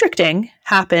 Redistricting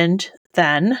happened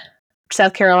then.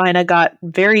 South Carolina got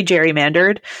very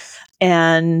gerrymandered,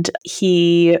 and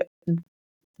he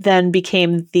then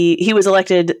he was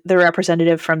elected the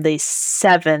representative from the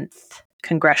 7th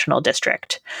congressional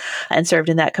district and served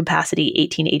in that capacity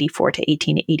 1884 to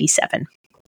 1887.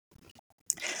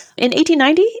 In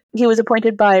 1890, he was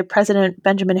appointed by President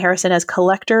Benjamin Harrison as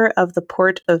collector of the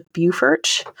Port of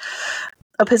Beaufort,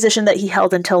 a position that he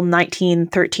held until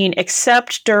 1913,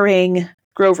 except during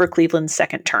Grover Cleveland's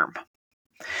second term.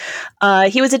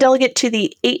 He was a delegate to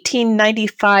the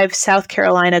 1895 South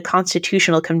Carolina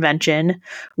Constitutional Convention,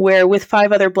 where with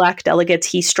 5 other Black delegates,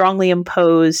 he strongly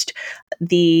imposed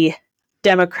the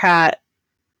Democratic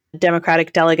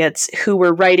delegates who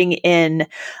were writing in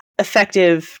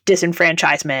effective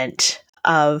disenfranchisement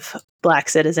of Black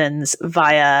citizens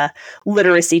via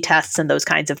literacy tests and those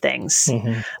kinds of things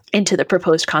into the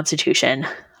proposed Constitution.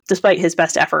 Despite his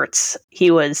best efforts,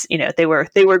 he was, they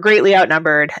were greatly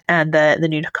outnumbered, and the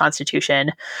new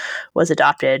Constitution was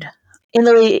adopted. In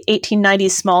the late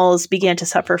 1890s, Smalls began to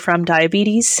suffer from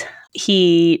diabetes.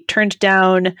 He turned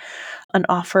down an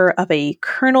offer of a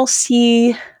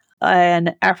colonelcy,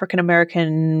 an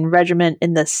African-American regiment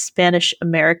in the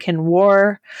Spanish-American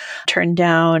War, turned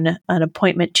down an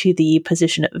appointment to the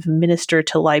position of minister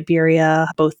to Liberia,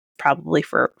 both probably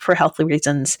for health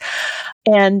reasons,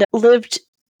 and lived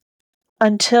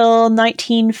until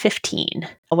 1915,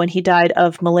 when he died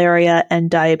of malaria and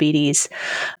diabetes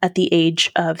at the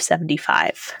age of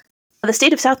 75. The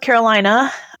state of South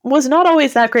Carolina was not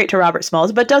always that great to Robert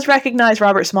Smalls, but does recognize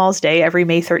Robert Smalls Day every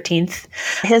May 13th.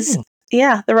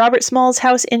 The Robert Smalls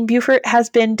House in Beaufort has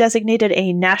been designated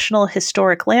a National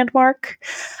Historic Landmark.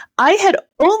 I had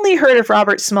only heard of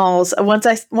Robert Smalls once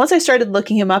I started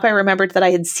looking him up. I remembered that I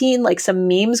had seen like some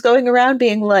memes going around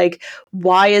being like,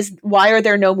 why are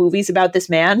there no movies about this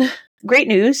man? Great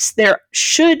news. There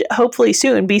should hopefully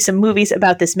soon be some movies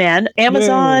about this man.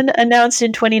 Amazon announced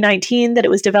in 2019 that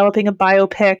it was developing a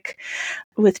biopic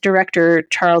with director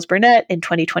Charles Burnett in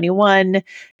 2021.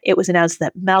 It was announced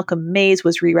that Malcolm Mays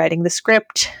was rewriting the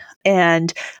script.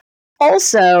 And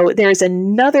also, there's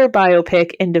another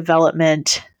biopic in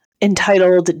development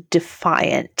entitled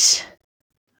Defiant.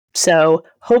 So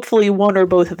hopefully one or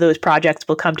both of those projects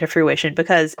will come to fruition,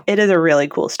 because it is a really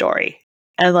cool story.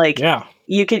 And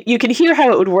you can hear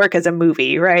how it would work as a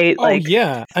movie, right?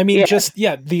 I mean,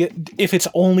 if it's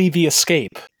only The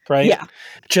Escape, right? Yeah.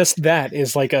 Just that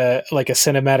is like a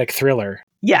cinematic thriller.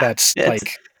 Yeah.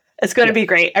 It's going to be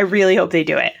great. I really hope they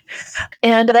do it.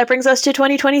 And that brings us to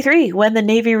 2023, when the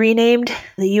Navy renamed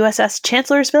the USS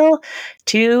Chancellorsville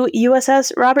to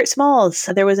USS Robert Smalls.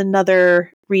 There was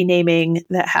another renaming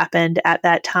that happened at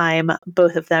that time,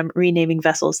 both of them renaming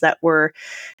vessels that were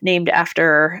named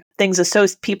after things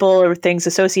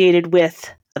associated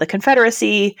with the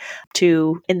Confederacy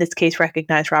to, in this case,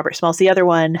 recognize Robert Smalls. The other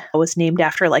one was named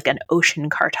after like an ocean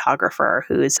cartographer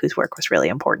whose work was really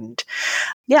important.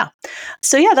 Yeah.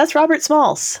 So that's Robert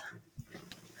Smalls.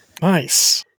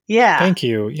 Nice. Yeah. Thank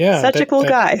you. Yeah. Such a cool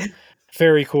guy.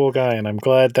 Very cool guy. And I'm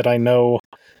glad that I know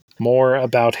more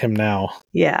about him now.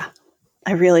 Yeah.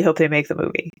 I really hope they make the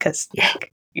movie, because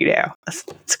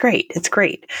it's great. It's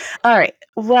great. All right.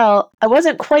 Well, I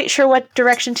wasn't quite sure what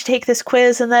direction to take this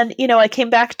quiz. And then, I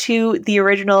came back to the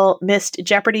original missed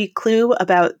Jeopardy clue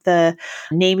about the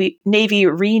Navy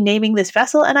renaming this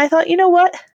vessel. And I thought, you know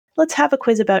what? Let's have a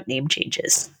quiz about name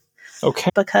changes.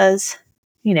 Okay. Because,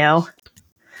 name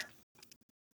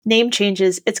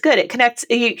changes, it's good. It connects.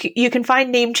 You can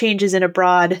find name changes in a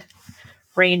broad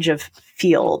range of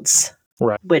fields.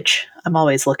 Right. Which I'm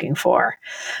always looking for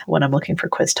when I'm looking for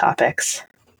quiz topics.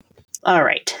 All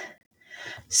right.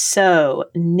 So,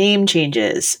 name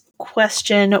changes.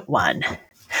 Question 1.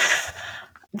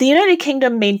 The United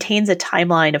Kingdom maintains a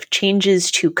timeline of changes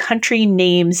to country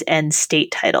names and state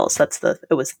titles.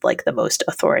 It was like the most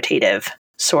authoritative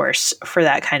source for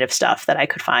that kind of stuff that I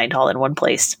could find all in one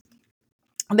place.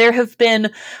 There have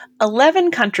been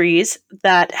 11 countries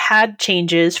that had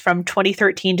changes from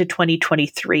 2013 to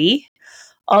 2023.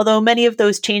 Although many of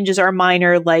those changes are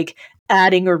minor, like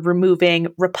adding or removing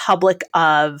Republic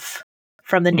of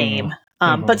from the name.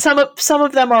 But some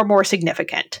of them are more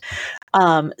significant.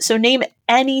 So name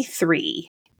any 3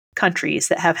 countries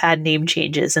that have had name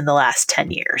changes in the last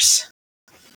 10 years.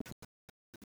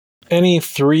 Any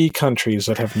 3 countries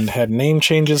that have had name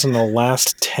changes in the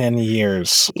last 10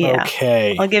 years. Yeah.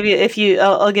 Okay. I'll give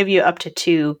you up to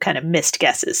 2 kind of missed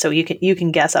guesses, so you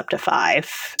can guess up to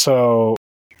 5. So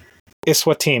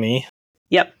Eswatini.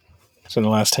 Yep. So in the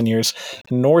last 10 years.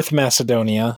 North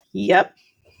Macedonia. Yep.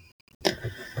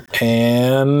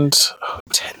 And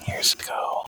 10 years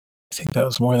ago. I think that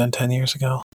was more than 10 years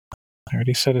ago. I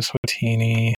already said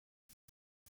Eswatini.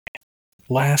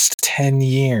 Last 10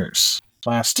 years.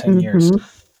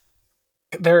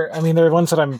 There are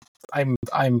ones that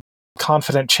I'm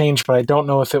confident changed, but I don't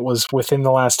know if it was within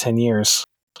the last 10 years.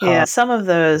 Yeah, some of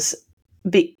those,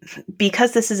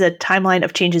 because this is a timeline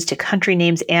of changes to country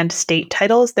names and state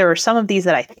titles, there are some of these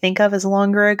that I think of as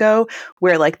longer ago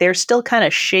where like they're still kind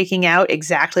of shaking out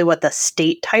exactly what the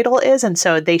state title is, and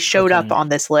so they showed up on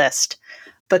this list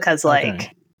because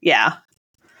yeah.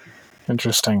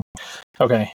 Interesting.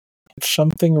 Okay.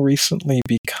 Something recently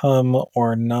become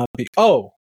or not be...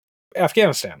 Oh!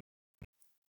 Afghanistan.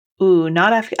 Ooh,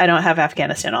 I don't have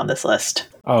Afghanistan on this list.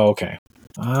 Oh, okay.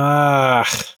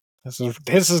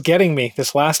 This is getting me,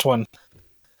 this last one.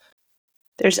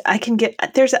 I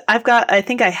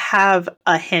think I have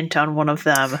a hint on one of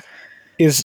them.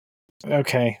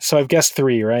 Okay, so I've guessed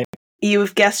 3, right?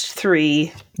 You've guessed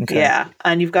 3. Okay. Yeah,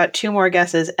 and you've got 2 more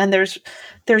guesses. And there's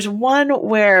one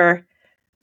where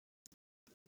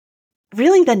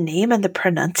really the name and the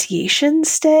pronunciation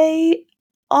stay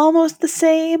almost the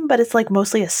same, but it's like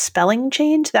mostly a spelling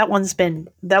change. That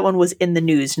one was in the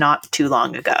news not too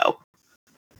long ago.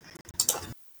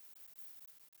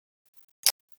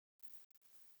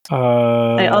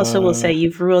 I also will say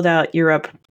you've ruled out Europe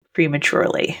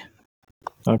prematurely.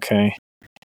 Okay.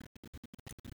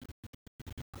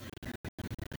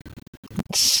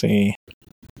 Let's see.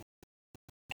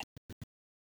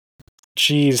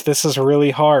 Jeez, this is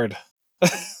really hard.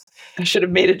 I should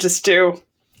have made it just 2.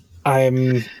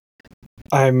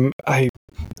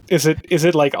 Is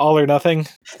it like all or nothing?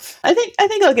 I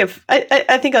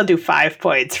think I'll do 5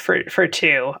 points for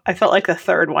 2. I felt like the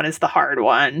third one is the hard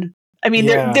one. I mean,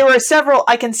 there were several.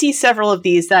 I can see several of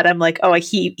these that I'm like, oh,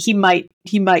 he might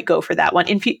go for that one.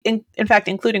 In fact,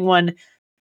 including one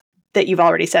that you've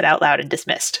already said out loud and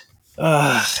dismissed.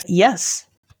 Yes,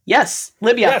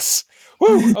 Libya. Yes.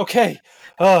 Woo. Okay.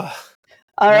 All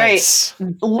nice.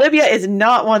 Right. Libya is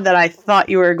not one that I thought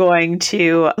you were going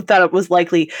to. Thought it was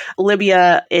likely.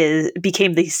 Libya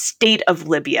became the state of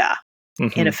Libya.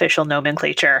 In official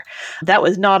nomenclature. That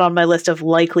was not on my list of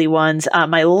likely ones.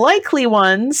 My likely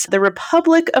ones, the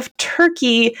Republic of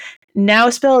Turkey, now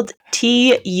spelled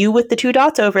T-U with the 2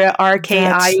 dots over it,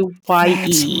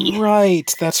 R-K-I-Y-E.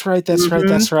 That's right.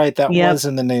 That was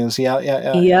in the news. Yeah.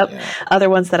 Yep.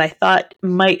 Other ones that I thought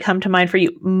might come to mind for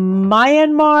you.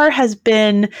 Myanmar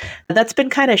that's been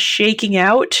kind of shaking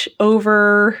out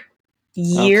over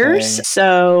years. Okay.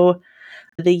 So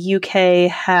the UK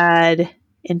had...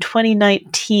 In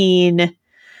 2019,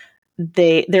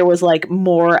 there was like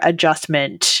more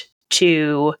adjustment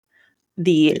to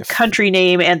the country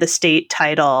name and the state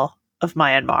title of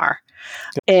Myanmar.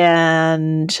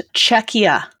 And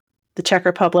Czechia, the Czech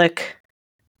Republic,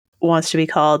 wants to be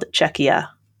called Czechia.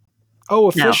 Oh,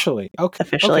 officially. No. Okay.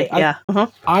 Officially, okay. Yeah.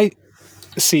 I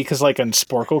see, because like on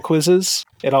Sporkle quizzes,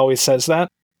 it always says that.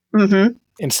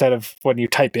 Instead of when you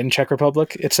type in Czech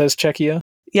Republic, it says Czechia.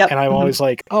 Yep. And I'm always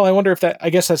like, oh, I wonder if I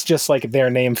guess that's just like their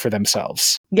name for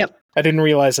themselves. Yep. I didn't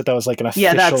realize that was like an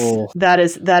official... Yeah,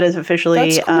 that is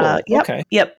officially... That's cool. Yep, okay.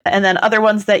 Yep. And then other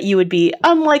ones that you would be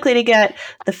unlikely to get.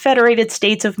 The Federated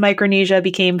States of Micronesia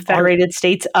became Federated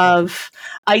States of.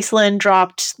 Iceland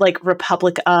dropped like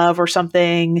Republic of or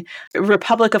something.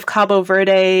 Republic of Cabo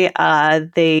Verde,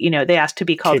 they asked to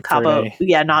be called Cape Cabo. Verde.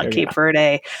 Yeah, not Cape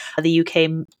Verde. The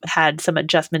UK had some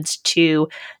adjustments to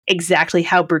exactly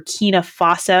how Burkina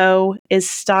Faso is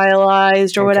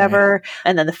stylized or whatever.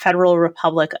 And then the Federal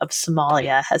Republic of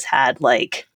Somalia has had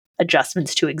like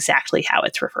adjustments to exactly how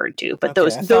it's referred to, but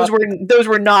those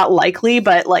were not likely.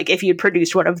 But like if you'd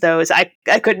produced one of those, I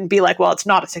couldn't be like, well, it's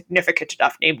not a significant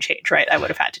enough name change, right? I would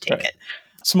have had to take it.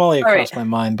 Somalia crossed my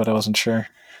mind, but I wasn't sure.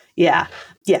 Yeah,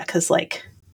 because like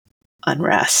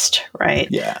unrest, right?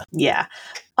 Yeah.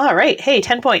 All right, hey,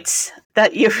 10 points.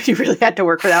 That you really had to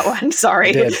work for that one.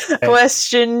 Sorry.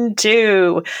 Question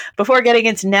 2. Before getting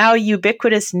its now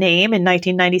ubiquitous name in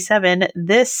 1997,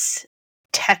 this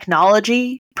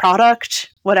technology,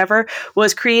 product, whatever,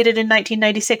 was created in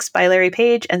 1996 by Larry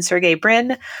Page and Sergey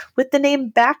Brin with the name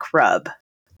Backrub.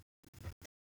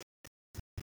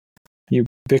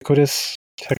 Ubiquitous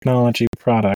technology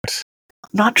product.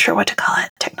 Not sure what to call it.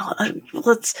 Technology.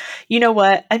 You know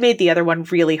what? I made the other one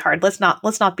really hard. Let's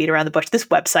not beat around the bush. This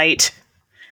website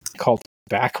called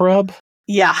Backrub.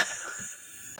 Yeah.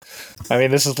 I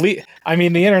mean,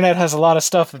 the internet has a lot of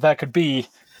stuff that could be.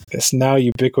 This now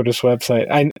ubiquitous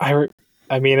website.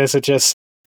 I mean, is it just?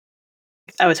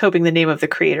 I was hoping the name of the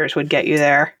creators would get you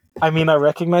there. I mean, I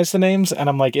recognize the names, and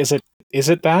I'm like, is it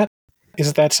that? Is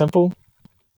it that simple?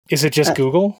 Is it just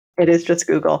Google? It is just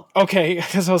Google. Okay,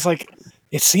 because I was like,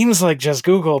 it seems like just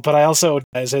Google, but I also,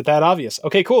 is it that obvious?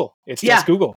 Okay, cool. It's just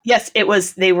Google. Yes, it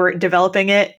was. They were developing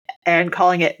it and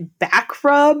calling it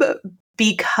Backrub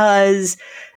because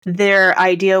their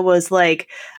idea was like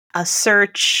a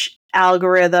search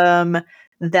algorithm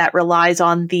that relies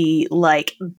on the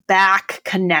like back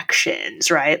connections,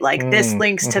 right? Like this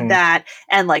links to that,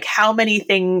 and like how many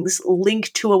things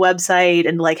link to a website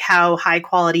and like how high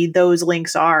quality those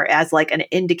links are as like an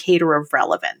indicator of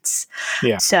relevance.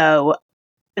 Yeah. So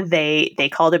they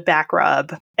called it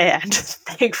Backrub and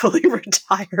thankfully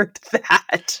retired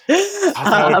that.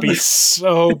 That would be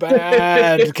so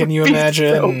bad. Can you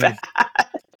imagine? So bad.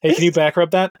 Hey, can you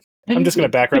backrub that? I'm just going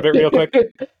to backrub it real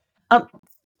quick.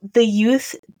 the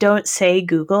youth don't say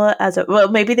Google as a, well,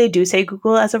 maybe they do say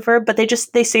Google as a verb, but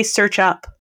they say search up.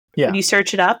 Yeah. When you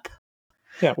search it up.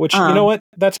 Yeah, which, you know what?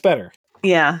 That's better.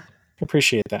 Yeah.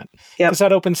 Appreciate that. Yep. Because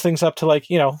that opens things up to, like,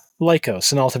 you know,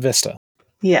 Lycos and Alta Vista.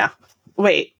 Yeah.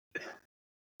 Wait.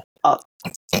 Oh.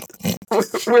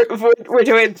 We're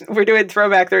doing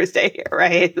Throwback Thursday here,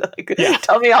 right? Like, yeah.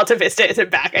 Tell me Alta Vista isn't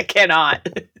back. I cannot.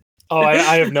 Oh,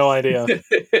 I have no idea. I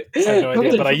have no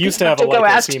idea. But I used to have a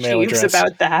Lycos email address.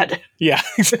 About that. Yeah.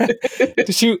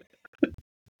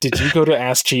 Did you go to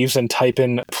Ask Jeeves and type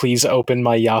in, please open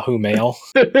my Yahoo Mail?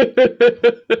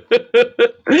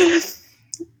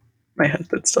 My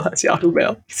husband still has Yahoo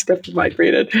Mail. He's never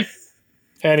migrated.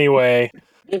 Anyway,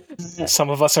 some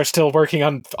of us are still working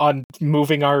on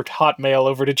moving our Hotmail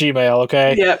over to Gmail,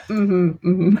 okay? Yep.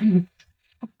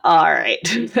 All right.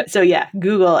 So yeah,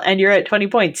 Google, and you're at 20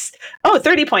 points. Oh,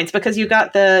 30 points because you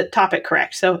got the topic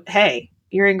correct. So, hey,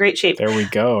 you're in great shape. There we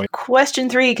go. Question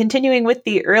 3, continuing with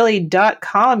the early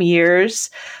 .com years,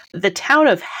 the town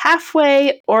of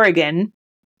Halfway, Oregon,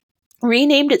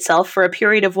 renamed itself for a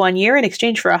period of 1 year in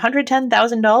exchange for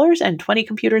 $110,000 and 20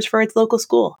 computers for its local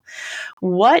school.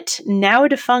 What now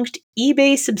defunct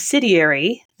eBay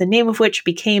subsidiary, the name of which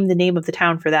became the name of the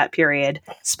town for that period,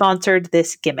 sponsored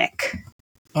this gimmick?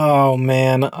 Oh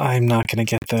man, I'm not going to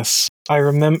get this.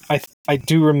 I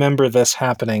do remember this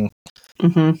happening.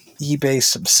 Mm-hmm. eBay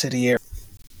subsidiary.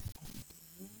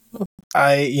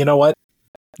 You know what?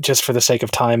 Just for the sake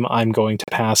of time, I'm going to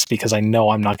pass because I know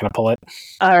I'm not going to pull it.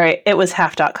 All right. It was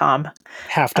half.com.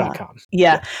 Half.com.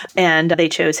 Yeah. And they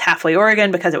chose Halfway,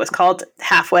 Oregon because it was called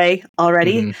Halfway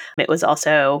already. Mm-hmm. It was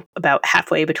also about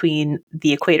halfway between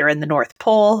the equator and the North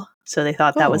Pole. So they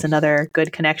thought that was another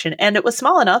good connection. And it was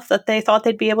small enough that they thought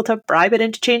they'd be able to bribe it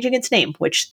into changing its name,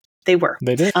 which they were.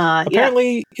 They did.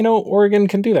 Apparently, you know, Oregon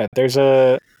can do that. There's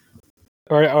or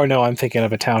no, I'm thinking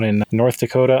of a town in North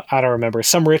Dakota. I don't remember.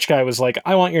 Some rich guy was like,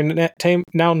 I want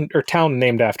your town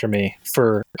named after me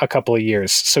for a couple of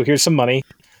years. So here's some money.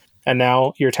 And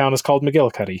now your town is called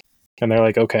McGillicuddy. And they're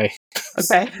like, okay.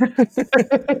 Okay.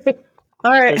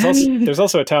 All right. There's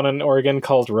also a town in Oregon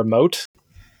called Remote.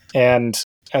 And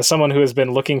as someone who has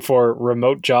been looking for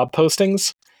remote job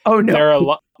postings, there are a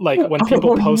lot, like when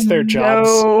people post their jobs,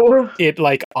 it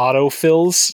like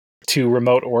autofills to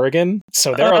Remote Oregon.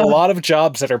 So there are a lot of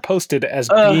jobs that are posted as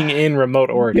being in Remote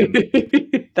Oregon.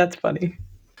 That's funny.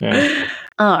 Yeah.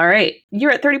 All right.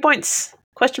 You're at 30 points.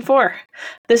 Question 4.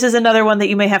 This is another one that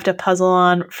you may have to puzzle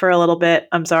on for a little bit.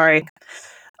 I'm sorry.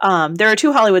 There are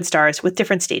 2 Hollywood stars with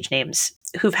different stage names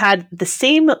who've had the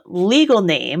same legal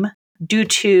name due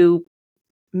to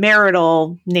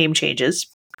marital name changes,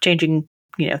 changing,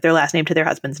 their last name to their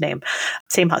husband's name.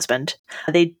 Same husband.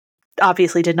 They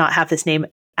obviously did not have this name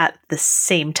at the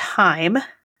same time,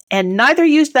 and neither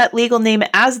used that legal name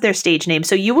as their stage name,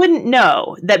 so you wouldn't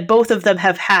know that both of them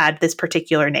have had this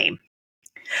particular name.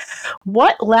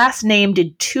 What last name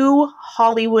did 2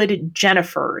 Hollywood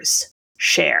Jennifers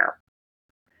share?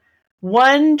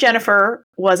 One Jennifer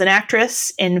was an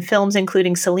actress in films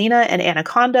including Selena and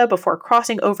Anaconda before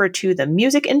crossing over to the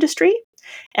music industry,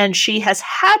 and she has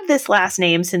had this last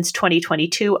name since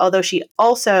 2022, although she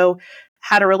also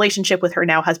had a relationship with her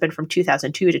now husband from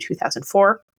 2002 to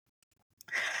 2004.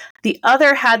 The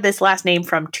other had this last name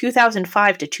from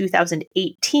 2005 to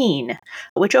 2018,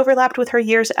 which overlapped with her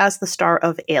years as the star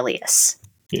of Alias.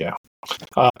 Yeah.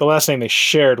 The last name they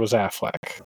shared was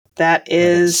Affleck. That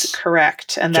is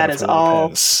correct. And Jennifer that is all.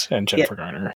 Lopez and Jennifer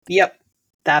Garner. Yep.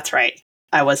 That's right.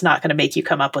 I was not going to make you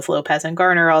come up with Lopez and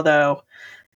Garner, although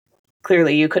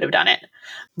clearly you could have done it.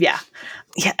 Yeah.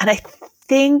 Yeah. And I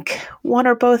think one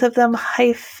or both of them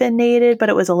hyphenated, but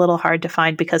it was a little hard to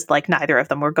find because neither of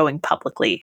them were going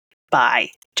publicly by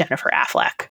Jennifer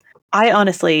Affleck. I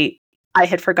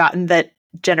had forgotten that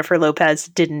Jennifer Lopez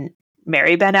didn't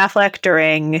marry Ben Affleck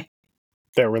during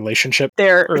their relationship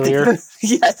earlier.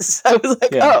 Yes. I was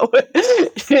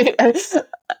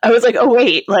like, oh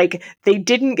wait, they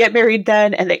didn't get married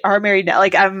then and they are married now.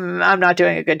 I'm not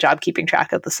doing a good job keeping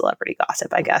track of the celebrity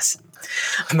gossip, I guess.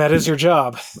 And that is your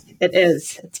job. It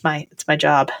is. It's my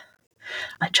job.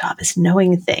 My job is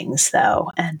knowing things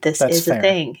though, and this is fair. A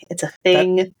thing. It's a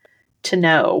thing to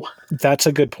know. That's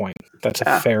a good point. That's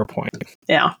a fair point.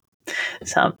 Yeah.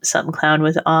 Some clown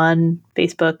was on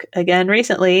Facebook again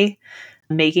recently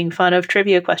making fun of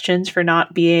trivia questions for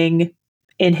not being,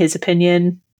 in his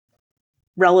opinion,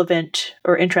 relevant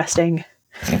or interesting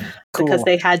because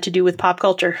they had to do with pop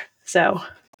culture. So,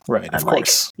 right, of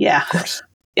course. Yeah. Of course.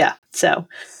 Yeah. So,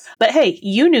 but hey,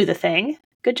 you knew the thing.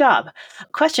 Good job.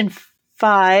 Question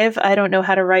 5. I don't know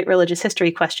how to write religious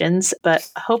history questions, but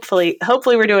hopefully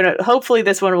we're doing it. Hopefully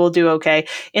this one will do okay.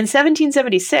 In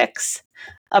 1776,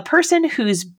 a person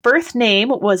whose birth name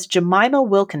was Jemima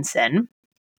Wilkinson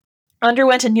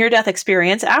underwent a near-death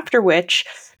experience, after which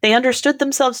they understood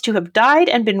themselves to have died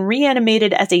and been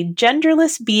reanimated as a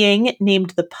genderless being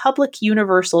named the Public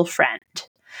Universal Friend.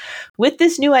 With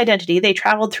this new identity, they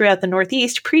traveled throughout the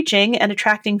Northeast, preaching and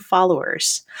attracting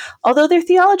followers. Although their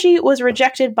theology was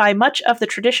rejected by much of the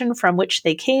tradition from which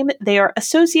they came, they are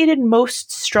associated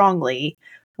most strongly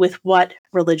with what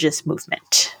religious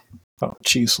movement? Oh,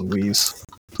 jeez Louise.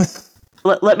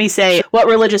 Let me say, what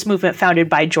religious movement founded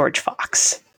by George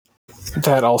Fox?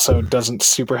 That also doesn't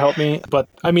super help me, but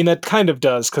I mean, that kind of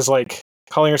does, because, like,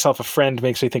 calling yourself a friend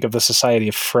makes me think of the Society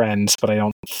of Friends, but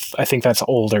I think that's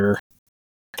older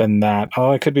than that.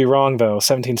 Oh, I could be wrong, though.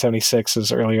 1776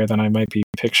 is earlier than I might be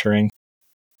picturing.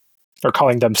 Or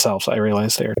calling themselves, I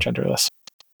realize they are genderless.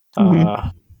 Mm-hmm.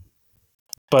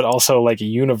 But also, like,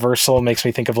 universal makes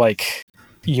me think of, like,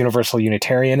 universal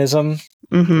Unitarianism,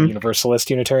 Mm-hmm. Universalist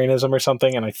Unitarianism or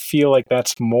something, and I feel like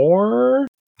that's more...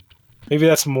 Maybe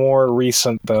that's more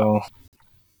recent, though.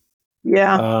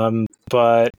 Yeah.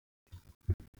 But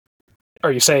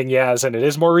are you saying as in it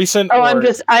is more recent? Oh, or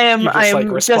I am me?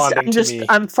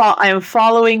 I'm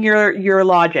following your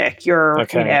logic.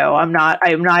 Okay. I'm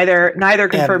neither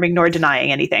confirming nor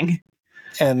denying anything.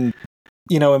 And,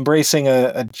 embracing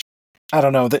a I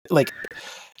don't know, like,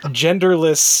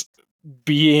 genderless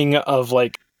being of,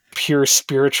 like, pure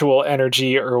spiritual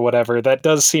energy or whatever, that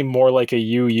does seem more like a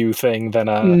UU thing than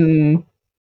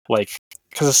like,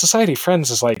 because the Society of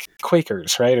Friends is like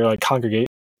Quakers, right? Or like congregate.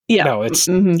 Yeah. No, it's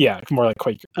more like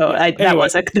Quaker. Oh, yeah. That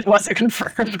wasn't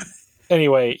confirmed.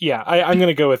 Anyway, yeah, I'm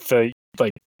gonna go with the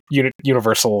like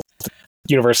universalist,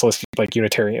 like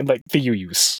Unitarian, like the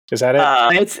UUs. Is that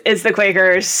it? It's the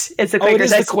Quakers. It's the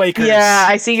Quakers. It is the Quakers. Yeah,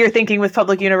 I see you're thinking with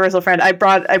Public Universal Friend. I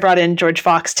brought in George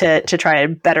Fox to try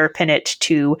and better pin it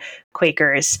to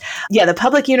Quakers. Yeah, the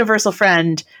Public Universal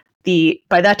Friend.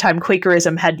 By that time,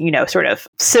 Quakerism had, sort of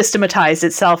systematized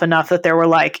itself enough that there were,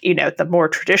 like, the more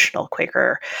traditional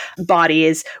Quaker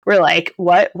bodies were like,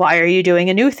 what? Why are you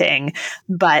doing a new thing?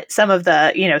 But some of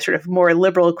the, sort of more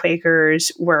liberal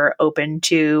Quakers were open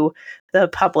to the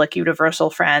Public Universal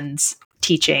Friends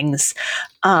teachings.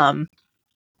 And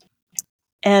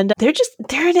they're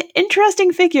an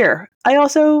interesting figure. I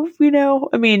also,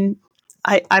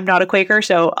 I'm not a Quaker,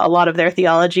 so a lot of their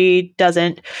theology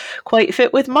doesn't quite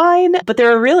fit with mine, but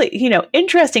they're a really,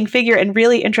 interesting figure, and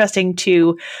really interesting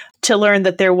to learn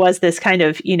that there was this kind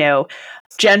of,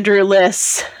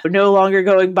 genderless, no longer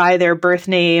going by their birth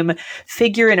name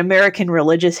figure in American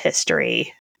religious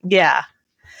history. Yeah.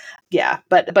 Yeah,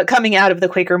 but coming out of the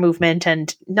Quaker movement,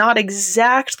 and not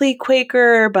exactly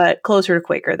Quaker, but closer to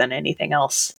Quaker than anything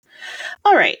else.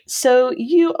 All right, so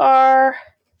you are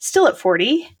still at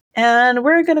 40. And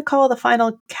we're going to call the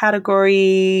final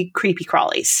category Creepy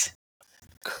Crawlies.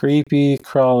 Creepy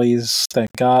Crawlies that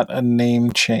got a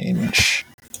name change.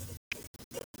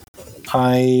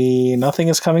 Nothing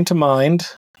is coming to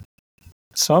mind,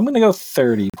 so I'm going to go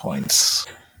 30 points.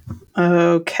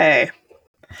 Okay.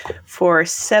 For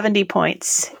 70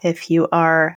 points, if you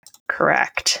are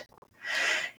correct.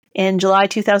 In July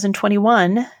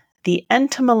 2021, the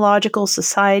Entomological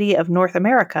Society of North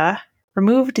America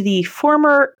removed the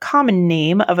former common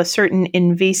name of a certain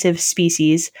invasive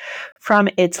species from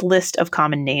its list of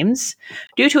common names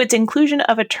due to its inclusion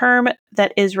of a term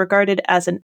that is regarded as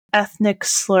an ethnic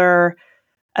slur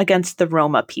against the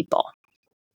Roma people.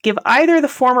 Give either the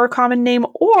former common name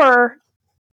or,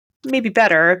 maybe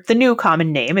better, the new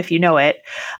common name, if you know it,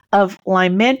 of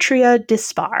Lymantria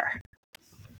dispar.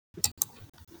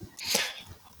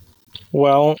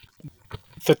 Well,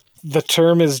 the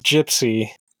term is gypsy.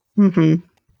 Mm-hmm.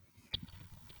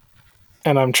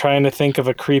 And I'm trying to think of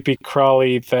a creepy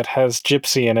crawly that has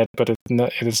gypsy in it, but it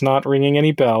is not ringing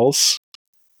any bells.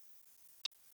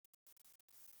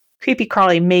 Creepy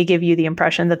crawly may give you the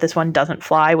impression that this one doesn't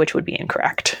fly, which would be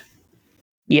incorrect.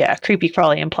 Yeah, creepy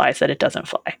crawly implies that it doesn't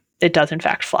fly. It does, in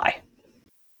fact, fly.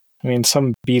 I mean,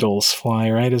 some beetles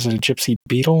fly, right? Is it a gypsy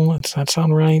beetle? Does that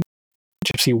sound right?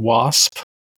 Gypsy wasp?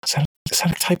 Is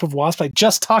that a type of wasp? I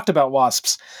just talked about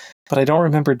wasps, but I don't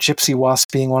remember gypsy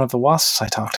wasp being one of the wasps I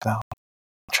talked about.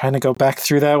 I'm trying to go back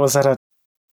through that.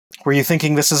 Were you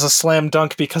thinking this is a slam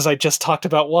dunk because I just talked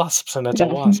about wasps and it's a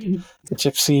wasp?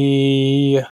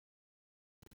 Gypsy...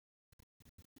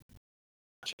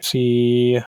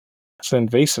 It's an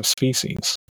invasive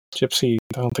species. Gypsy,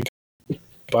 I don't think...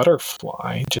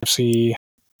 Butterfly? Gypsy...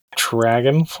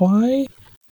 Dragonfly?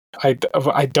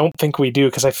 I don't think we do,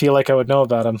 because I feel like I would know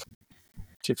about them.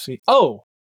 Gypsy. Oh,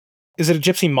 is it a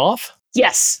gypsy moth?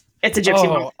 Yes, it's a gypsy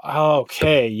moth.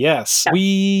 Okay, yes. Yeah.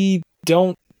 We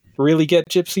don't really get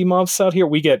gypsy moths out here.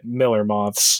 We get miller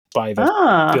moths by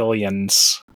the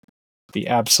billions. The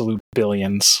absolute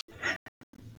billions.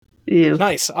 Ew.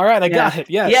 Nice. All right, I got it.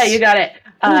 Yes. Yeah, you got it.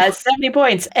 70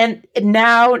 points. And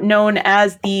now known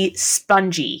as the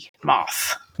spongy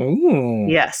moth. Ooh.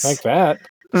 Yes. Like that.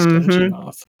 Spongy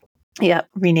moth. Yeah,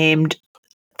 renamed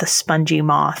the spongy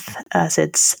moth as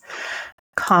its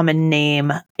common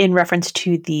name in reference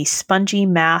to the spongy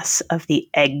mass of the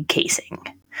egg casing.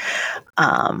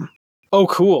 Oh,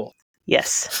 cool.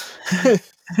 Yes.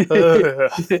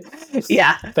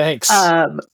 Yeah. Thanks.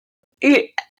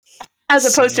 As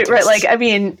opposed to, right, like, I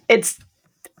mean, it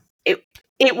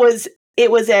was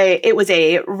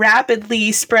a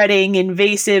rapidly spreading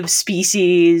invasive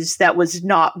species that was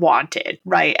not wanted,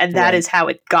 right? And that is how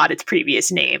it got its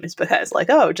previous name, is because, like,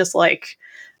 just like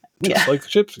the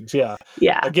gypsies, yeah.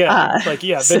 Again,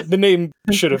 the name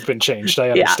should have been changed. I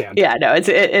understand. Yeah, no,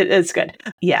 it's good.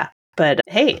 Yeah, but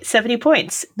hey, 70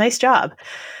 points, nice job.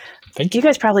 Thank you. You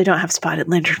guys probably don't have spotted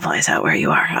lanternflies out where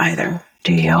you are either,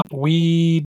 do you?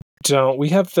 We don't. We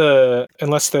have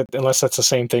unless that's the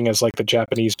same thing as like the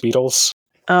Japanese beetles.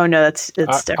 Oh no, it's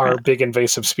different. Our big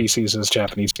invasive species is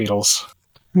Japanese beetles.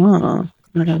 I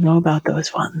don't know about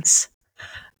those ones.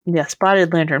 Yeah,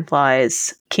 spotted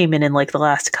lanternflies came in like the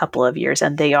last couple of years,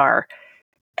 and they are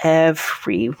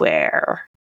everywhere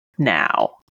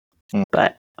now.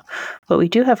 But what we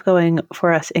do have going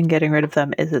for us in getting rid of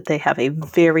them is that they have a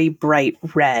very bright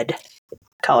red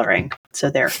coloring, so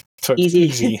they're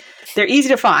easy. They're easy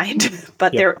to find,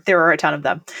 but there are a ton of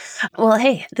them. Well,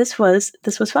 hey, this was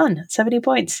fun. 70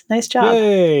 points. Nice job.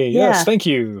 Yay! Yeah. Yes, thank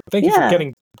you. Thank you for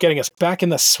getting us back in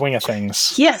the swing of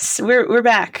things. Yes, we're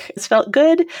back. It's felt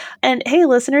good. And hey,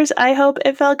 listeners, I hope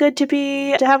it felt good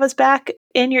to have us back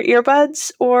in your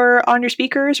earbuds or on your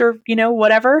speakers or,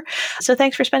 whatever. So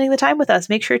thanks for spending the time with us.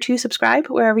 Make sure to subscribe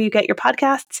wherever you get your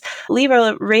podcasts. Leave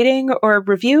a rating or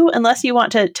review, unless you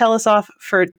want to tell us off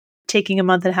for taking a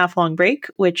month and a half long break,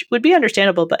 which would be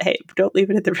understandable, but hey, don't leave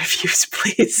it in the reviews,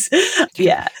 please.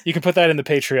 Yeah. You can put that in the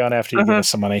Patreon after you give us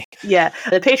some money. Yeah.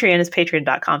 The Patreon is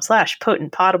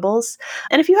patreon.com/potentpotables.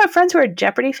 And if you have friends who are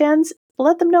Jeopardy fans,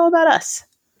 let them know about us.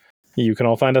 You can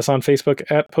all find us on Facebook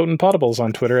at Potent Potables,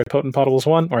 on Twitter at Potent Potables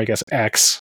 1, or I guess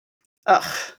X. Ugh.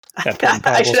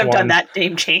 I should have done that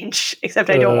name change, except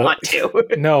I don't want to.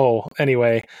 No.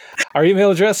 Anyway, our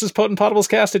email address is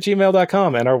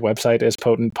potentpotablescast@gmail.com, and our website is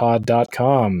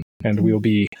potentpod.com. And we'll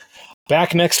be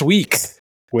back next week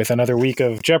with another week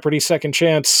of Jeopardy Second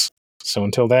Chance. So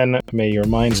until then, may your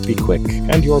minds be quick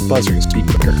and your buzzers be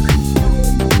quicker.